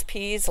beans,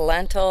 peas,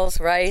 lentils,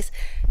 rice,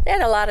 they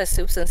had a lot of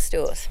soups and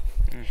stews.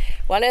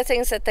 One of the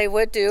things that they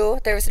would do,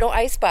 there was no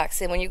ice box,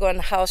 and when you go in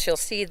the house, you'll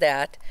see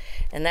that,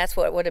 and that's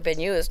what would have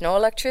been used, no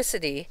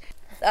electricity.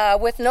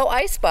 With no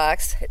ice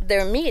box,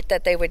 their meat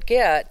that they would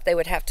get, they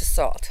would have to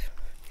salt.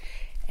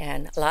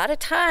 And a lot of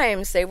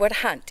times, they would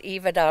hunt,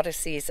 even out of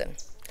season.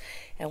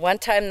 And one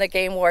time, the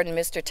game warden,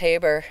 Mr.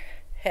 Tabor,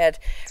 had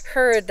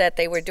heard that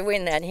they were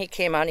doing that, and he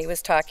came on, he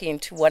was talking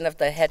to one of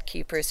the head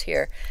keepers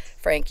here,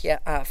 Frank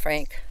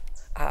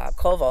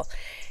Koval.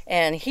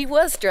 And he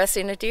was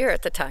dressing a deer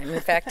at the time. In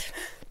fact,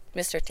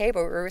 Mr.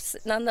 Tabor was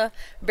sitting on the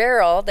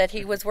barrel that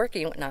he was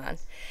working on.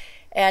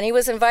 And he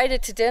was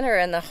invited to dinner,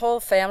 and the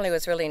whole family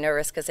was really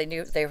nervous because they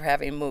knew they were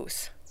having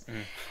moose.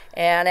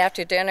 And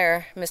after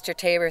dinner, Mr.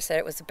 Tabor said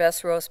it was the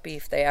best roast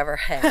beef they ever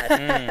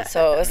had.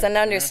 So it was an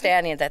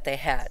understanding that they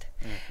had.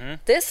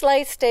 This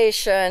light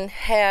station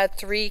had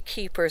 3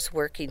 keepers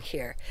working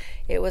here.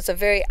 It was a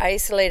very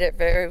isolated,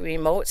 very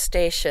remote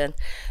station.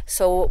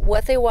 So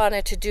what they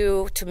wanted to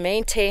do to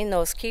maintain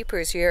those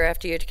keepers year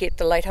after year to keep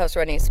the lighthouse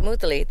running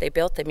smoothly, they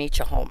built them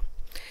each a home.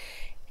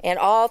 And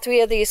all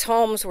 3 of these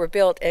homes were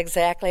built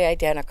exactly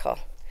identical,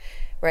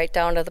 right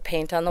down to the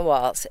paint on the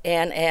walls.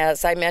 And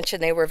as I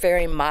mentioned, they were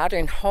very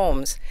modern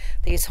homes.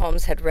 These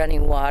homes had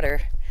running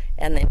water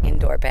and an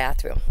indoor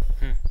bathroom.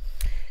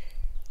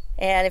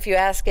 And if you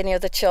ask any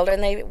of the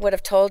children, they would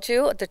have told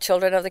you, the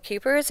children of the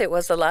keepers, it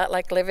was a lot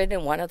like living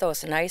in one of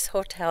those nice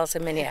hotels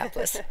in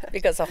Minneapolis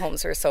because the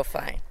homes were so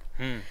fine.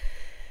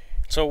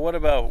 So what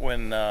about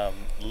when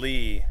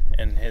Lee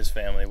and his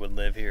family would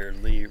live here?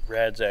 Lee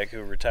Radzak,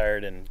 who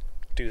retired in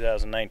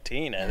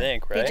 2019, I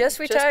think, right? He just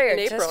retired.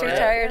 April,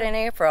 retired in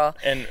April.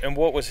 And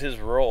what was his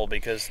role?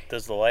 Because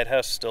does the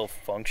lighthouse still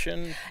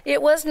function?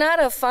 It was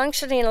not a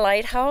functioning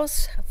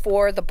lighthouse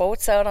for the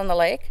boats out on the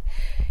lake.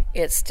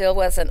 It still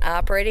was an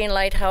operating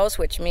lighthouse,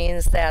 which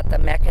means that the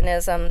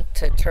mechanism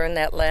to turn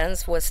that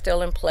lens was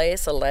still in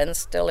place, a lens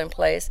still in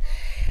place.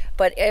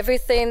 But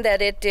everything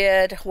that it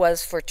did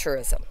was for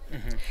tourism.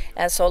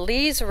 And so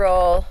Lee's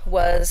role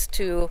was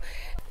to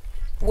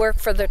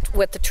work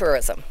with the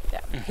tourism.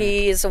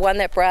 He's the one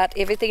that brought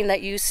everything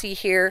that you see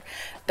here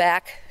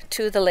back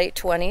to the late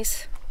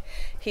 20s.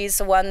 He's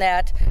the one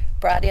that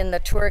brought in the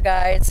tour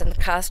guides and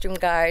the costume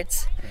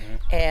guides.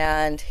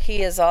 And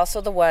he is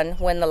also the one,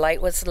 when the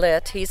light was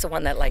lit, he's the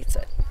one that lights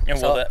it. And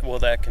so, will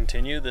that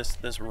continue,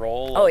 this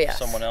role? Oh, yes.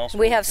 Someone else?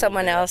 We have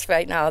someone else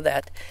right now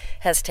that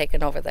has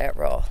taken over that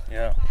role.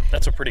 Yeah.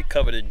 That's a pretty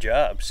coveted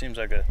job. Seems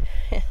like a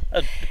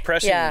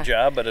depressing Yeah.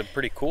 job, but a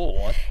pretty cool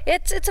one.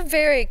 It's a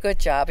very good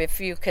job if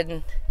you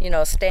can,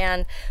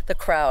 stand the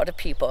crowd of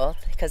people,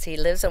 because he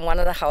lives in one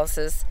of the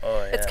houses.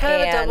 Oh yeah. It's kind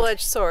of a And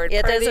double-edged sword.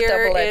 It Part of is the a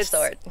year, double-edged it's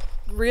sword.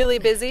 really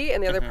busy,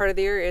 and the other part of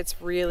the year, it's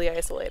really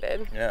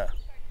isolated. Yeah.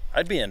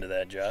 I'd be into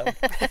that job.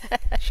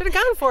 Should have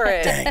gone for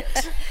it. Dang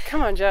it.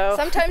 Come on, Joe.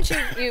 Sometimes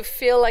you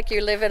feel like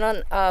you're living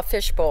on a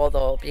fishbowl,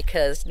 though,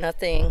 because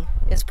nothing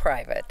is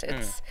private.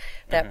 It's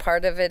that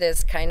part of it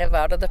is kind of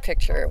out of the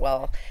picture.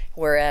 Well,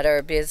 we're at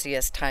our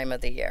busiest time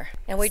of the year,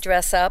 and we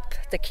dress up.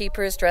 The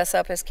keepers dress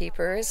up as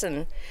keepers,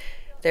 and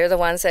they're the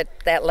ones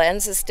that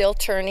lens is still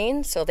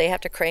turning, so they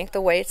have to crank the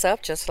weights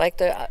up, just like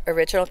the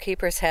original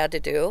keepers had to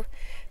do,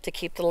 to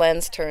keep the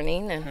lens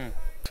turning. And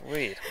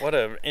Sweet. What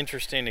an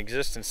interesting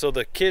existence. So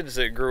the kids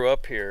that grew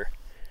up here,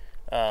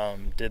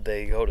 did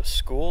they go to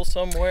school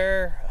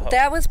somewhere?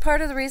 that was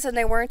part of the reason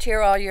they weren't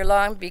here all year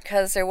long,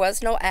 because there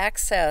was no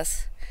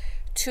access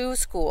to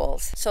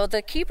schools. So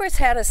the keepers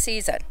had a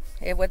season.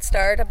 It would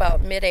start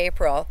about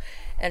mid-April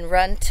and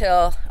run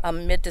till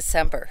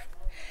mid-December.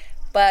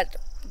 But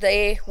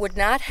they would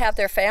not have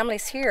their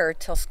families here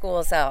till school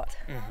is out.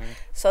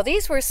 So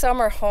these were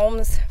summer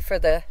homes for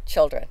the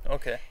children.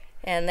 Okay.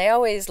 And they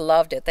always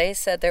loved it. They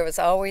said there was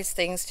always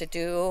things to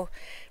do,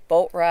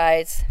 boat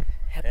rides,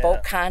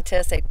 boat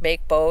contests. They'd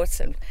make boats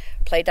and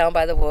play down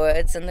by the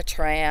woods and the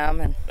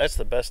tram. And That's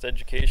the best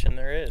education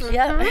there is.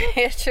 yeah,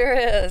 it sure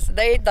is.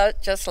 They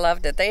just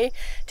loved it. They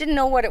didn't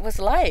know what it was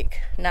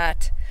like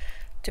not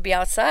to be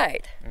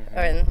outside.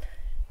 And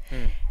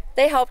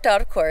they helped out,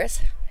 of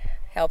course,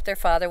 helped their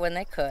father when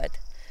they could.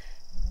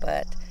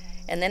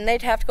 And then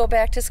they'd have to go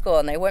back to school,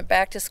 and they went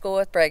back to school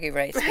with bragging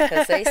rights,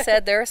 because they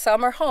said their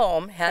summer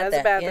home had Has a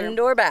that bathroom.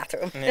 indoor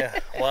bathroom. Yeah.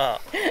 Wow.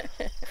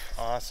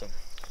 Awesome.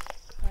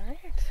 All right.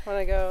 Want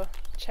to go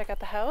check out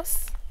the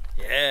house?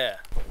 Yeah.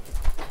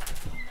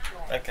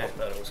 That guy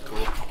thought it was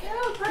cool.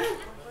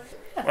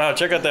 Wow,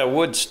 check out that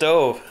wood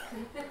stove.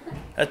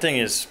 That thing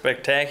is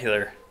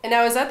spectacular. And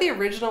now, is that the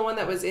original one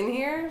that was in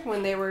here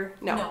when they were?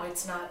 No,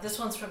 it's not. This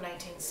one's from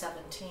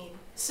 1917.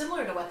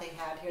 Similar to what they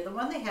had here. The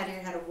one they had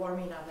here had a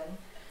warming oven,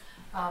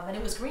 and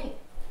it was green.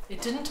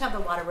 It didn't have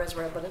the water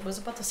reservoir, but it was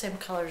about the same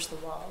color as the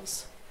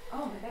walls.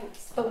 Oh my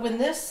goodness. But when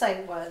this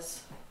site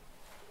was,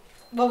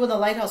 well, when the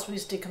lighthouse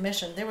was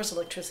decommissioned, there was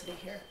electricity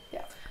here.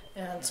 Yeah.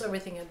 And so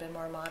everything had been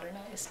more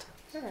modernized.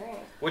 All right.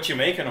 What you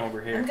making over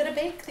I'm here? going to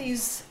bake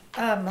these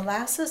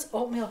molasses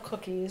oatmeal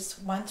cookies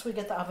once we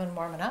get the oven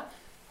warm enough.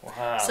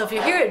 Wow. So if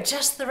you're here at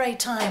just the right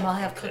time, I'll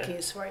have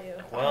cookies for you.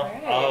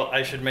 Well,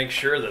 I should make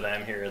sure that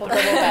I'm here. We'll double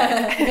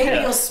back.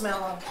 Maybe you'll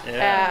smell them.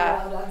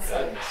 Yeah.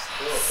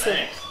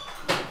 Thanks.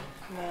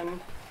 And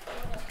then,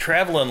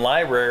 Traveling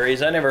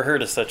libraries. I never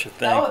heard of such a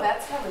thing.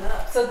 that's coming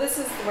up. So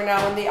we're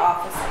now in the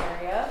office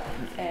area,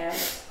 and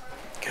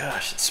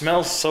Gosh, it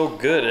smells so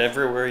good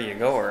everywhere you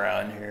go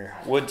around here.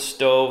 Wood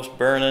stoves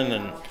burning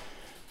and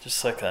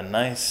just like a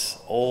nice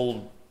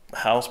old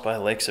house by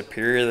Lake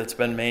Superior that's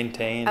been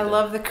maintained. I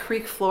love the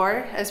creek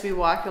floor. As we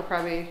walk, you'll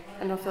probably,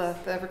 I don't know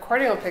if the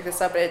recording will pick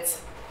this up,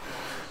 but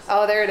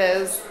there it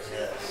is.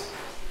 Yes.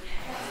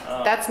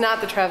 That's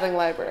not the traveling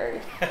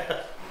library.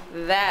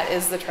 That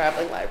is the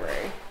traveling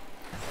library.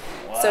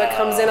 Wow. So it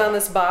comes in on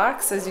this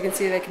box. As you can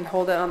see, they can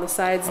hold it on the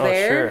sides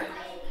there. Sure.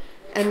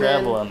 And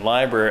Traveling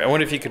library. I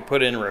wonder if you could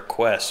put in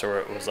requests, or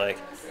it was like,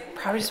 then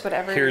probably just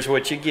whatever. here's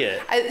what you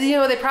get.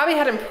 They probably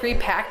had them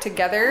pre-packed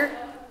together,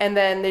 and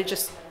then they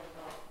just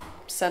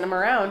sent them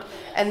around.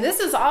 And this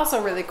is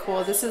also really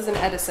cool. This is an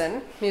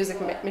Edison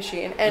music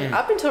machine, and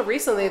up until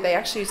recently, they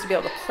actually used to be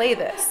able to play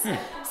this.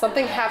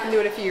 Something happened to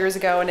it a few years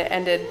ago, and it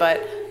ended.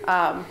 But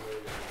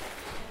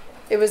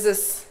it was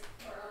this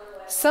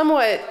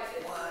somewhat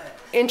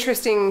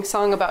interesting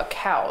song about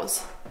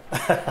cows.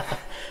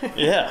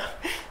 Yeah.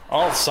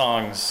 All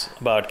songs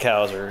about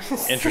cows are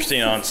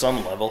interesting on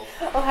some level.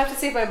 I'll have to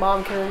see if my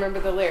mom can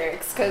remember the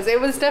lyrics, because it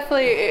was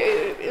definitely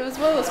it was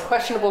one of those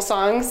questionable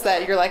songs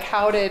that you're like,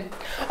 how did?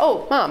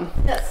 Oh, Mom.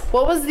 Yes.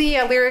 What was the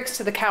lyrics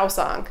to the cow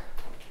song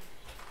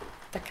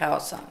The cow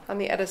song. on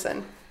the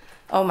Edison?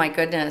 Oh my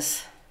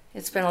goodness.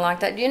 It's been a long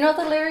time. Do you know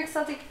the lyrics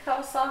of the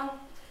cow song?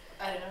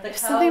 I don't know. The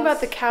Something about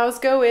the cows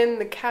go in,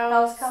 the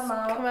cows Cows come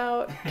out. come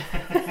out.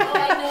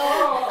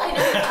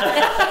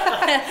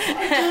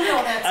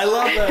 I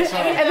love that song.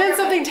 And then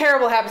something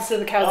terrible happens to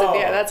the cows at the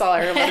end. That's all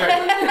I remember.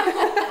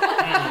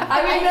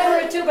 I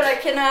remember it too, but I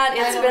cannot.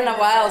 It's been a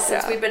while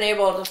since Yeah. we've been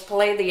able to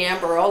play the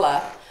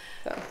Amberola.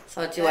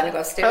 So do you want to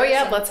go upstairs? Oh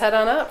yeah, let's head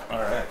on up. All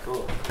right,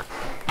 cool.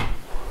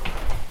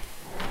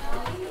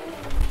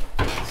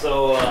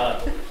 So,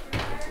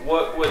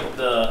 what would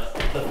the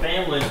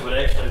families would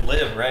actually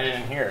live right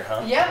in here,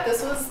 huh? Yep,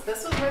 this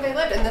was where they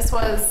lived, and this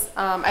was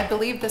I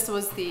believe this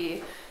was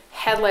the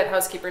headlight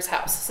housekeeper's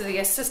house. So the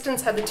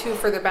assistants had the two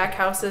further back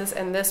houses,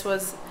 and this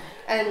was,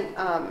 and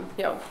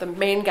the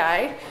main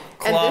guy.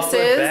 And Clawfoot this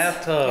is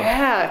bathtub.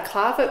 Yeah,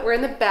 clawfoot. We're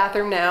in the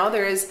bathroom now.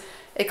 There is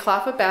a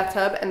clawfoot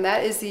bathtub, and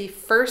that is the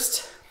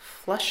first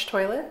flush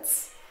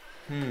toilets.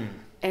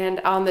 And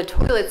on the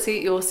toilet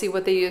seat, you will see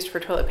what they used for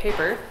toilet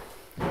paper.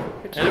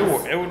 Which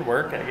It would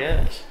work, I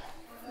guess.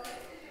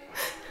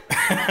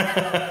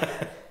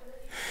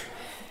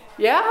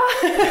 Yeah.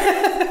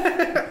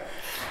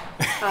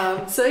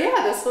 So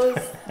yeah, this was,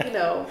 you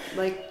know,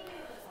 like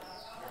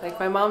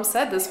my mom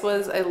said, this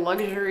was a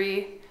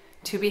luxury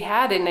to be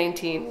had in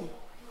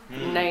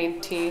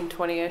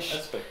 1920-ish.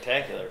 That's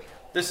spectacular.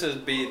 This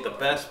would be the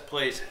best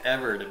place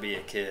ever to be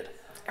a kid.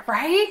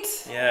 Right?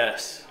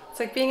 Yes. It's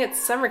like being at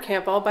summer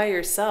camp all by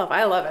yourself.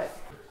 I love it.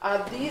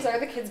 These are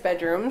the kids'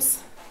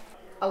 bedrooms.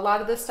 A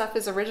lot of this stuff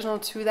is original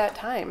to that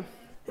time.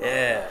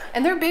 Yeah.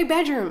 And they're big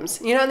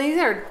bedrooms. You know, and these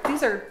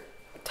are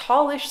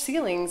tallish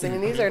ceilings. I mean,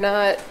 these are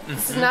not,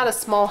 this is not a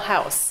small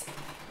house.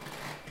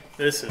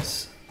 This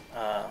is,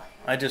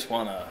 I just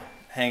want to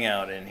hang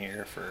out in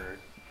here for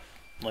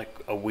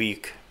like a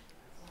week.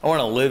 I want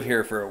to live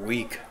here for a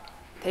week.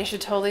 They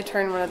should totally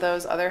turn one of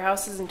those other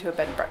houses into a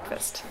bed and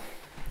breakfast.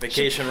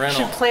 Vacation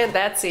rental. Should plant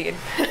that seed.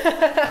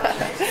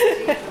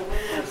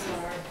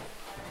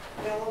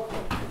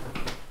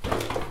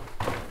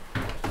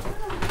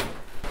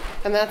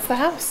 And that's the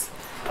house.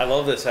 I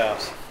love this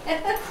house.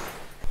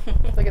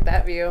 Look at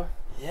that view.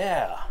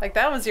 Yeah. Like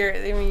that was your,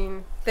 I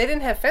mean, they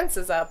didn't have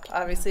fences up,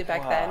 obviously,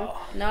 back then.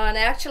 No, and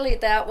actually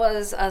that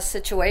was a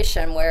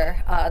situation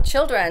where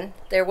children,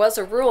 there was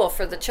a rule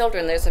for the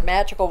children. There's a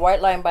magical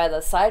white line by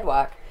the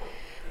sidewalk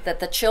that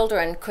the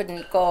children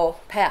couldn't go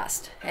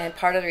past. And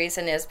part of the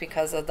reason is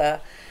because of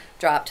the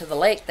drop to the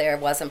lake there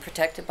wasn't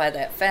protected by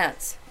that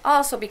fence.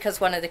 Also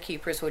because one of the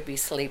keepers would be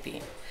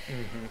sleeping.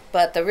 Mm-hmm.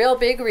 But the real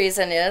big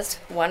reason is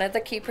one of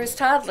the keeper's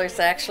toddlers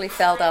actually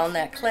fell down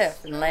that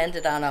cliff and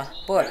landed on a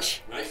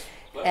bush.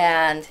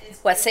 And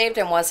what saved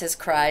him was his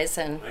cries,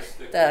 and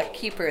the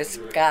keepers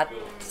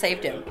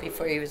saved him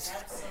before he was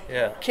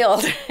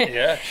killed.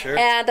 Yeah, sure.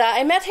 And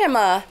I met him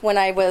when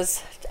I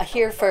was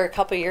here for a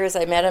couple of years.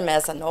 I met him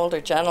as an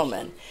older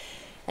gentleman,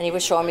 and he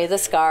was showing me the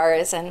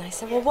scars. And I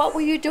said, "Well, what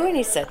were you doing?"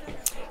 He said,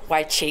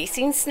 "Why,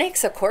 chasing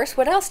snakes, of course.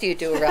 What else do you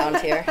do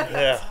around here?"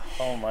 Yeah.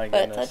 Oh my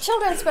goodness. But the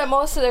children spent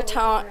most of their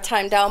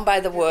time down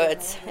by the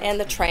woods and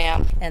the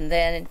tram, and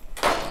then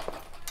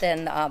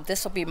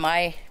this will be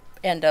my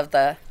end of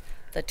the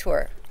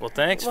tour. Well,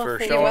 thanks for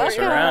thank showing you us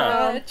very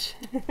around. much.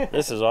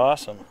 This is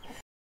awesome.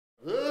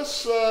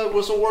 This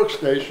was a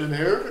workstation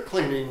here, the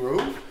cleaning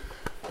room.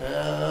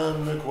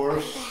 And of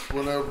course,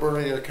 when they were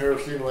burning a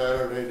kerosene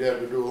lantern, they had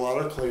to do a lot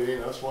of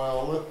cleaning. That's why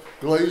all the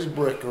glazed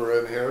brick are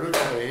in here to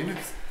clean.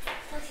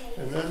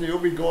 And then you'll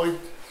be going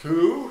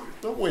to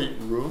the weight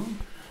room.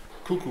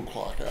 Cuckoo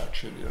clock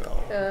action, you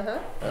know. Uh-huh.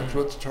 That's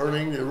what's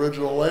turning the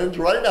original lens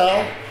right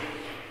now.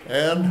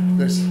 And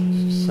this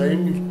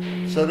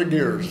same set of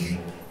gears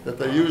that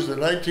they used in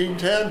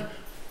 1910,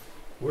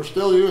 we're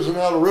still using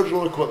that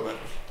original equipment.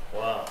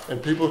 Wow.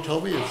 And people tell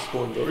me it's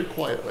going very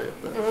quietly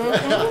up there.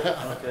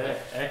 Okay,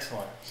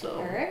 excellent. So,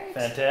 All right.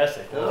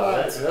 Fantastic. all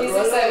right, He's right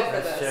excited on.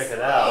 for this. Check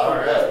it out. All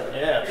right.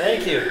 Yeah,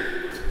 thank you.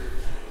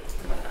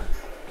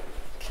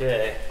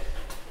 Okay.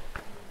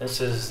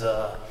 This is,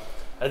 are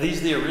these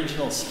the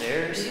original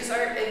stairs? These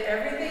are,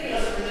 everything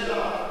is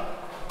original.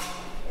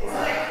 Isn't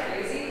that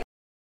crazy?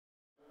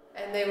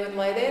 And they would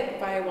light it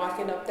by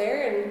walking up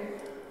there and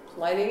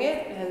lighting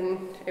it,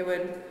 and it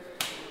would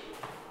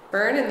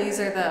burn, and these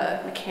are the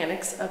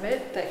mechanics of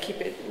it that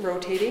keep it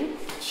rotating.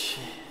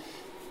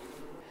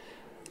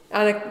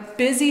 On a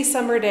busy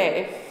summer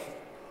day,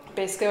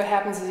 basically what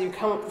happens is you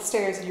come up the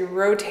stairs and you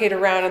rotate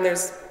around, and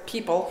there's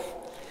people,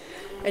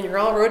 and you're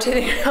all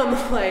rotating around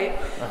the light,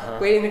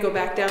 waiting to go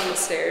back down the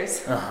stairs.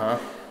 So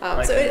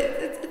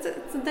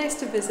it's nice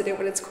to visit it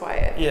when it's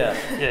quiet. Yeah,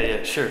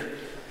 sure.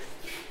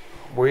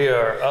 We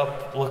are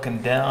up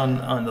looking down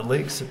on the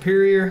Lake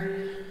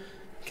Superior.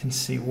 You can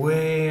see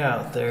way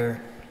out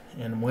there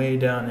and way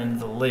down into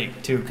the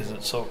lake too, because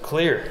it's so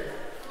clear.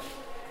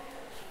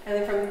 And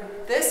then from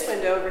this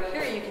window over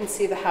here, you can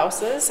see the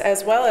houses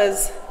as well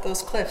as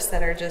those cliffs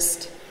that are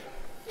just,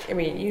 I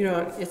mean, you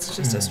know, it's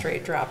just a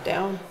straight drop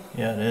down.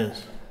 Yeah, it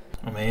is.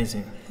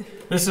 Amazing.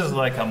 This is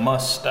like a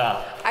must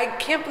stop. I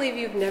can't believe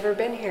you've never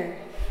been here.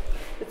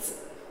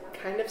 It's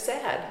kind of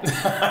sad.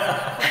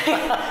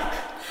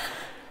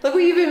 Look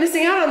what you've been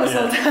missing out on this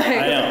whole time.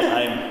 I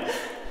know.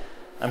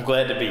 I'm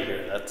glad to be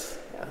here. That's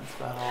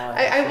about all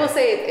I will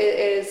say it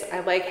is,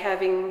 I like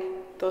having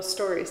those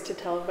stories to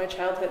tell of my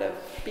childhood of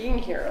being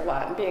here a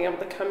lot and being able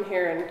to come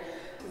here,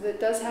 and it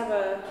does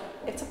have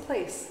it's a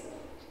place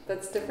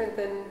that's different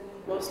than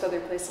most other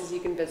places you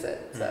can visit.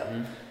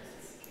 So,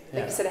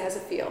 like you said, it has a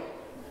feel.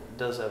 It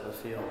does have a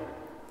feel.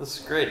 This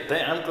is great.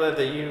 I'm glad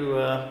that you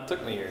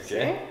took me here,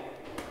 Jay.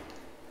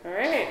 All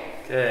right.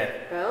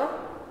 Okay. Well,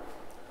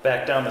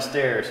 back down the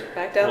stairs.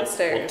 Back down the We'll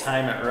stairs.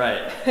 time it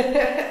right.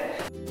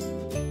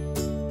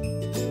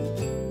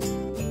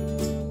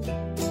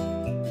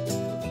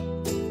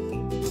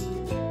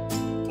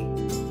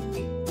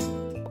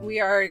 we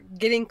are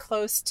getting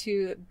close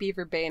to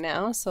Beaver Bay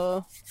now,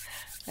 so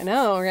I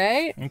know,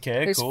 right?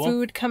 Okay, There's cool.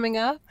 food coming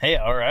up. Hey,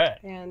 all right.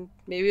 And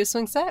maybe a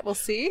swing set. We'll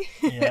see.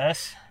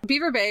 Yes.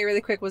 Beaver Bay, really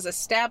quick, was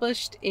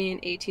established in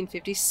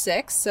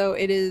 1856, so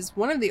it is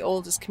one of the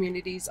oldest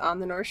communities on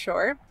the North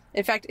Shore.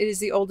 In fact, it is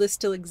the oldest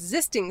still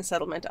existing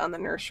settlement on the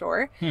North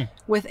Shore,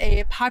 with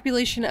a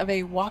population of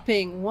a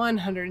whopping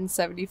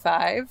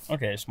 175.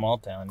 Okay, small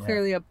town. Yeah.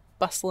 Clearly a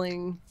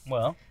bustling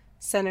Well,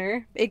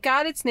 center. It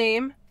got its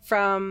name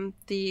from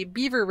the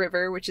Beaver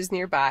River, which is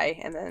nearby,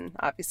 and then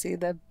obviously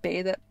the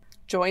bay that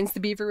joins the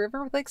Beaver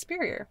River with Lake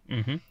Superior.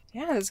 mm-hmm.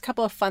 Yeah, there's a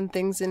couple of fun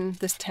things in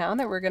this town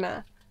that we're going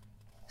to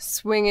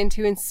swing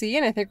into and see,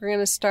 and I think we're going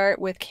to start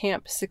with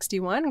Camp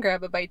 61,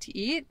 grab a bite to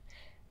eat,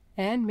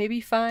 and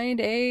maybe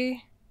find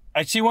a...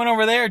 I see one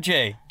over there,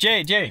 Jay,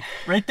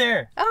 right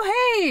there.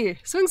 Oh, hey!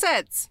 Swing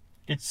sets!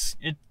 It's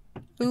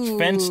Ooh.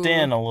 fenced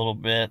in a little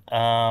bit.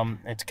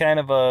 It's kind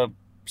of a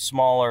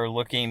smaller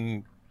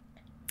looking.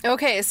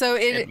 Okay, so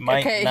It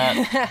might okay.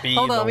 not be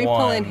Hold on, the let me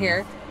pull in one.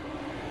 here.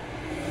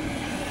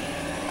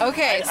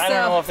 Okay, I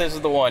don't know if this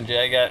is the one,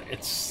 Jay.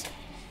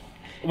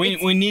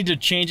 We need to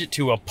change it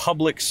to a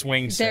public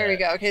swing set. there we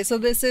go. Okay, so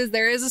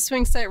there is a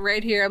swing set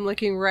right here. I'm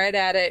looking right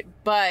at it,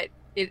 but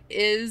it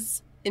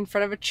is in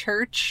front of a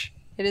church.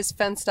 It is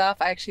fenced off.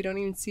 I actually don't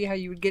even see how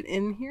you would get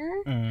in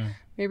here.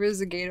 Maybe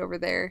there's a gate over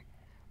there.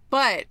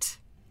 But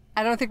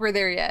I don't think we're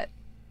there yet.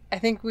 I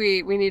think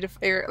we need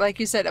like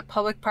you said, a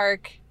public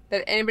park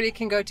that anybody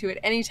can go to at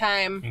any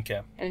time Okay.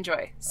 and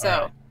enjoy. So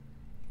right.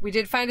 we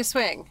did find a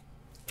swing,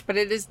 but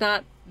it is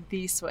not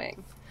the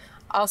swing.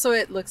 Also,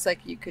 it looks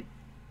like you could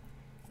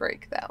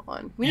break that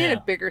one. We need Yeah.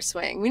 a bigger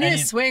swing. We need a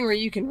swing where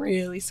you can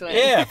really swing.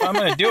 Yeah, if I'm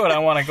going to do it, I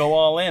want to go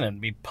all in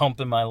and be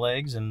pumping my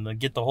legs and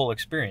get the whole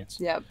experience.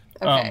 Yep.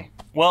 Okay.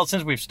 Well,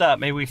 since we've stopped,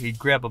 maybe we could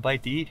grab a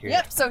bite to eat here.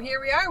 Yep, so here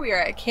we are. We are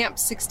at Camp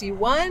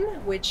 61,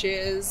 which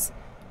is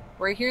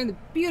right here in the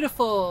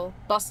beautiful,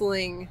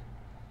 bustling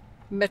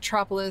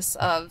metropolis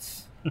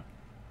of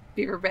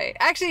Beaver Bay.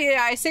 Actually,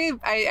 yeah, I say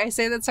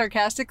that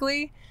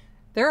sarcastically.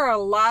 There are a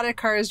lot of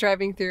cars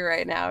driving through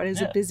right now. It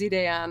is a busy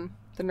day on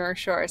the North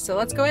Shore. So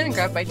let's go in and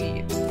grab a bite to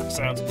eat.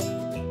 Sounds good.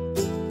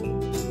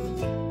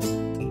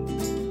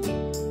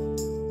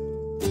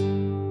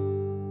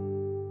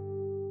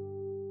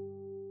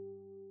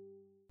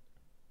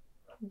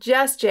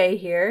 Just Jay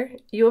here.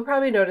 You will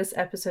probably notice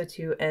episode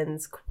 2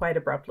 ends quite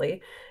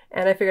abruptly,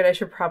 and I figured I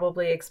should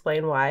probably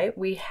explain why.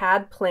 We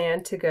had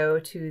planned to go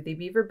to the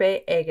Beaver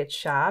Bay Agate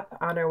Shop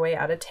on our way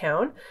out of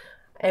town,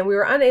 and we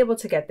were unable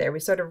to get there. We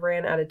sort of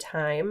ran out of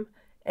time,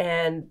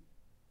 and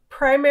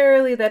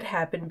primarily that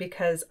happened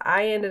because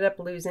I ended up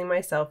losing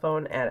my cell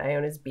phone at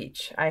Iona's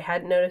Beach. I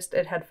hadn't noticed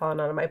it had fallen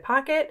out of my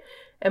pocket,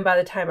 and by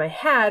the time I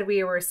had,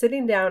 we were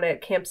sitting down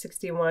at Camp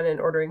 61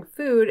 and ordering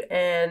food,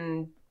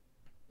 and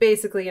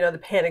basically, the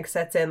panic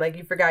sets in, like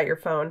you forgot your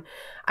phone.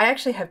 I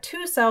actually have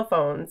 2 cell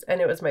phones,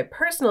 and it was my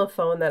personal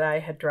phone that I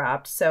had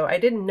dropped, so I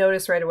didn't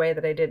notice right away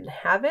that I didn't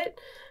have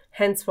it,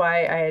 hence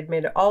why I had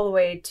made it all the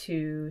way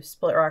to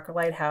Split Rock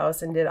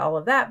Lighthouse and did all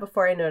of that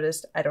before I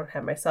noticed I don't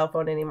have my cell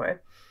phone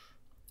anymore.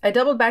 I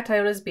doubled back to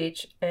Iona's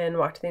Beach and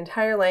walked the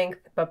entire length,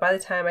 but by the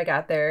time I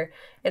got there,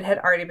 it had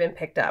already been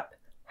picked up.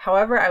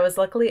 However, I was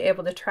luckily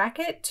able to track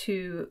it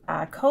to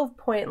Cove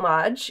Point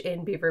Lodge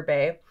in Beaver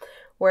Bay,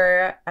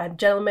 where a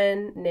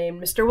gentleman named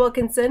Mr.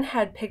 Wilkinson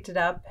had picked it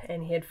up,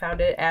 and he had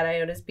found it at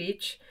Iona's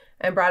Beach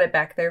and brought it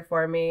back there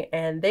for me.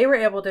 And they were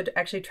able to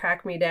actually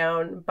track me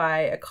down by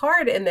a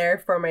card in there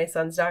for my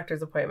son's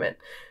doctor's appointment.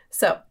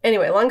 So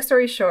anyway, long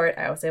story short,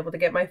 I was able to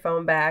get my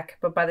phone back,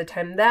 but by the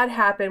time that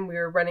happened, we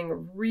were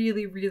running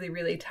really, really,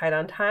 really tight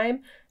on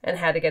time and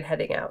had to get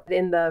heading out.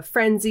 In the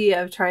frenzy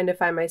of trying to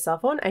find my cell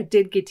phone, I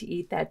did get to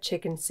eat that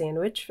chicken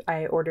sandwich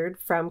I ordered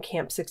from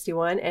Camp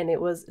 61, and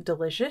it was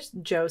delicious.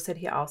 Joe said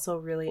he also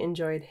really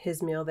enjoyed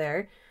his meal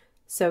there.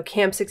 So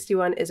Camp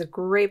 61 is a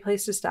great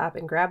place to stop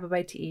and grab a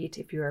bite to eat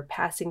if you are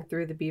passing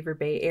through the Beaver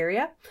Bay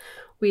area.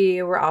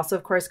 We were also,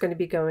 of course, going to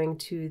be going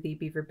to the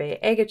Beaver Bay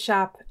Agate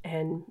Shop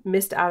and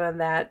missed out on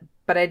that.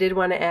 But I did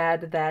want to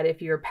add that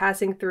if you're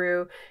passing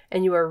through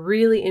and you are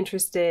really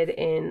interested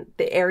in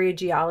the area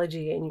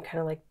geology and you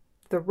kind of like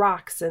the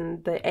rocks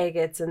and the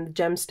agates and the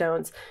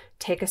gemstones,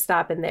 take a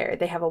stop in there.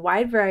 They have a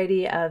wide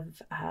variety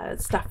of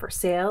stuff for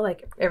sale,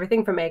 like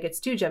everything from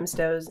agates to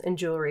gemstones and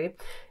jewelry.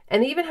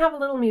 And they even have a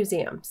little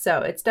museum.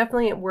 So it's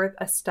definitely worth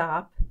a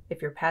stop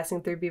if you're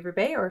passing through Beaver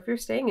Bay or if you're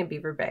staying in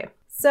Beaver Bay.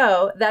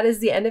 So that is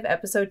the end of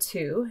episode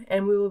 2.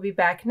 And we will be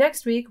back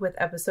next week with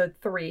episode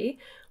 3,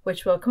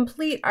 which will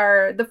complete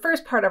the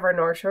first part of our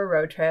North Shore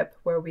road trip,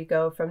 where we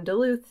go from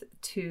Duluth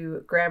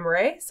to Grand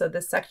Marais. So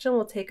this section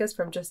will take us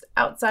from just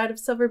outside of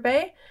Silver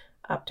Bay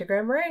up to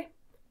Grand Marais.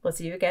 We'll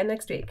see you again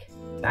next week.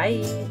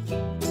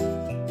 Bye.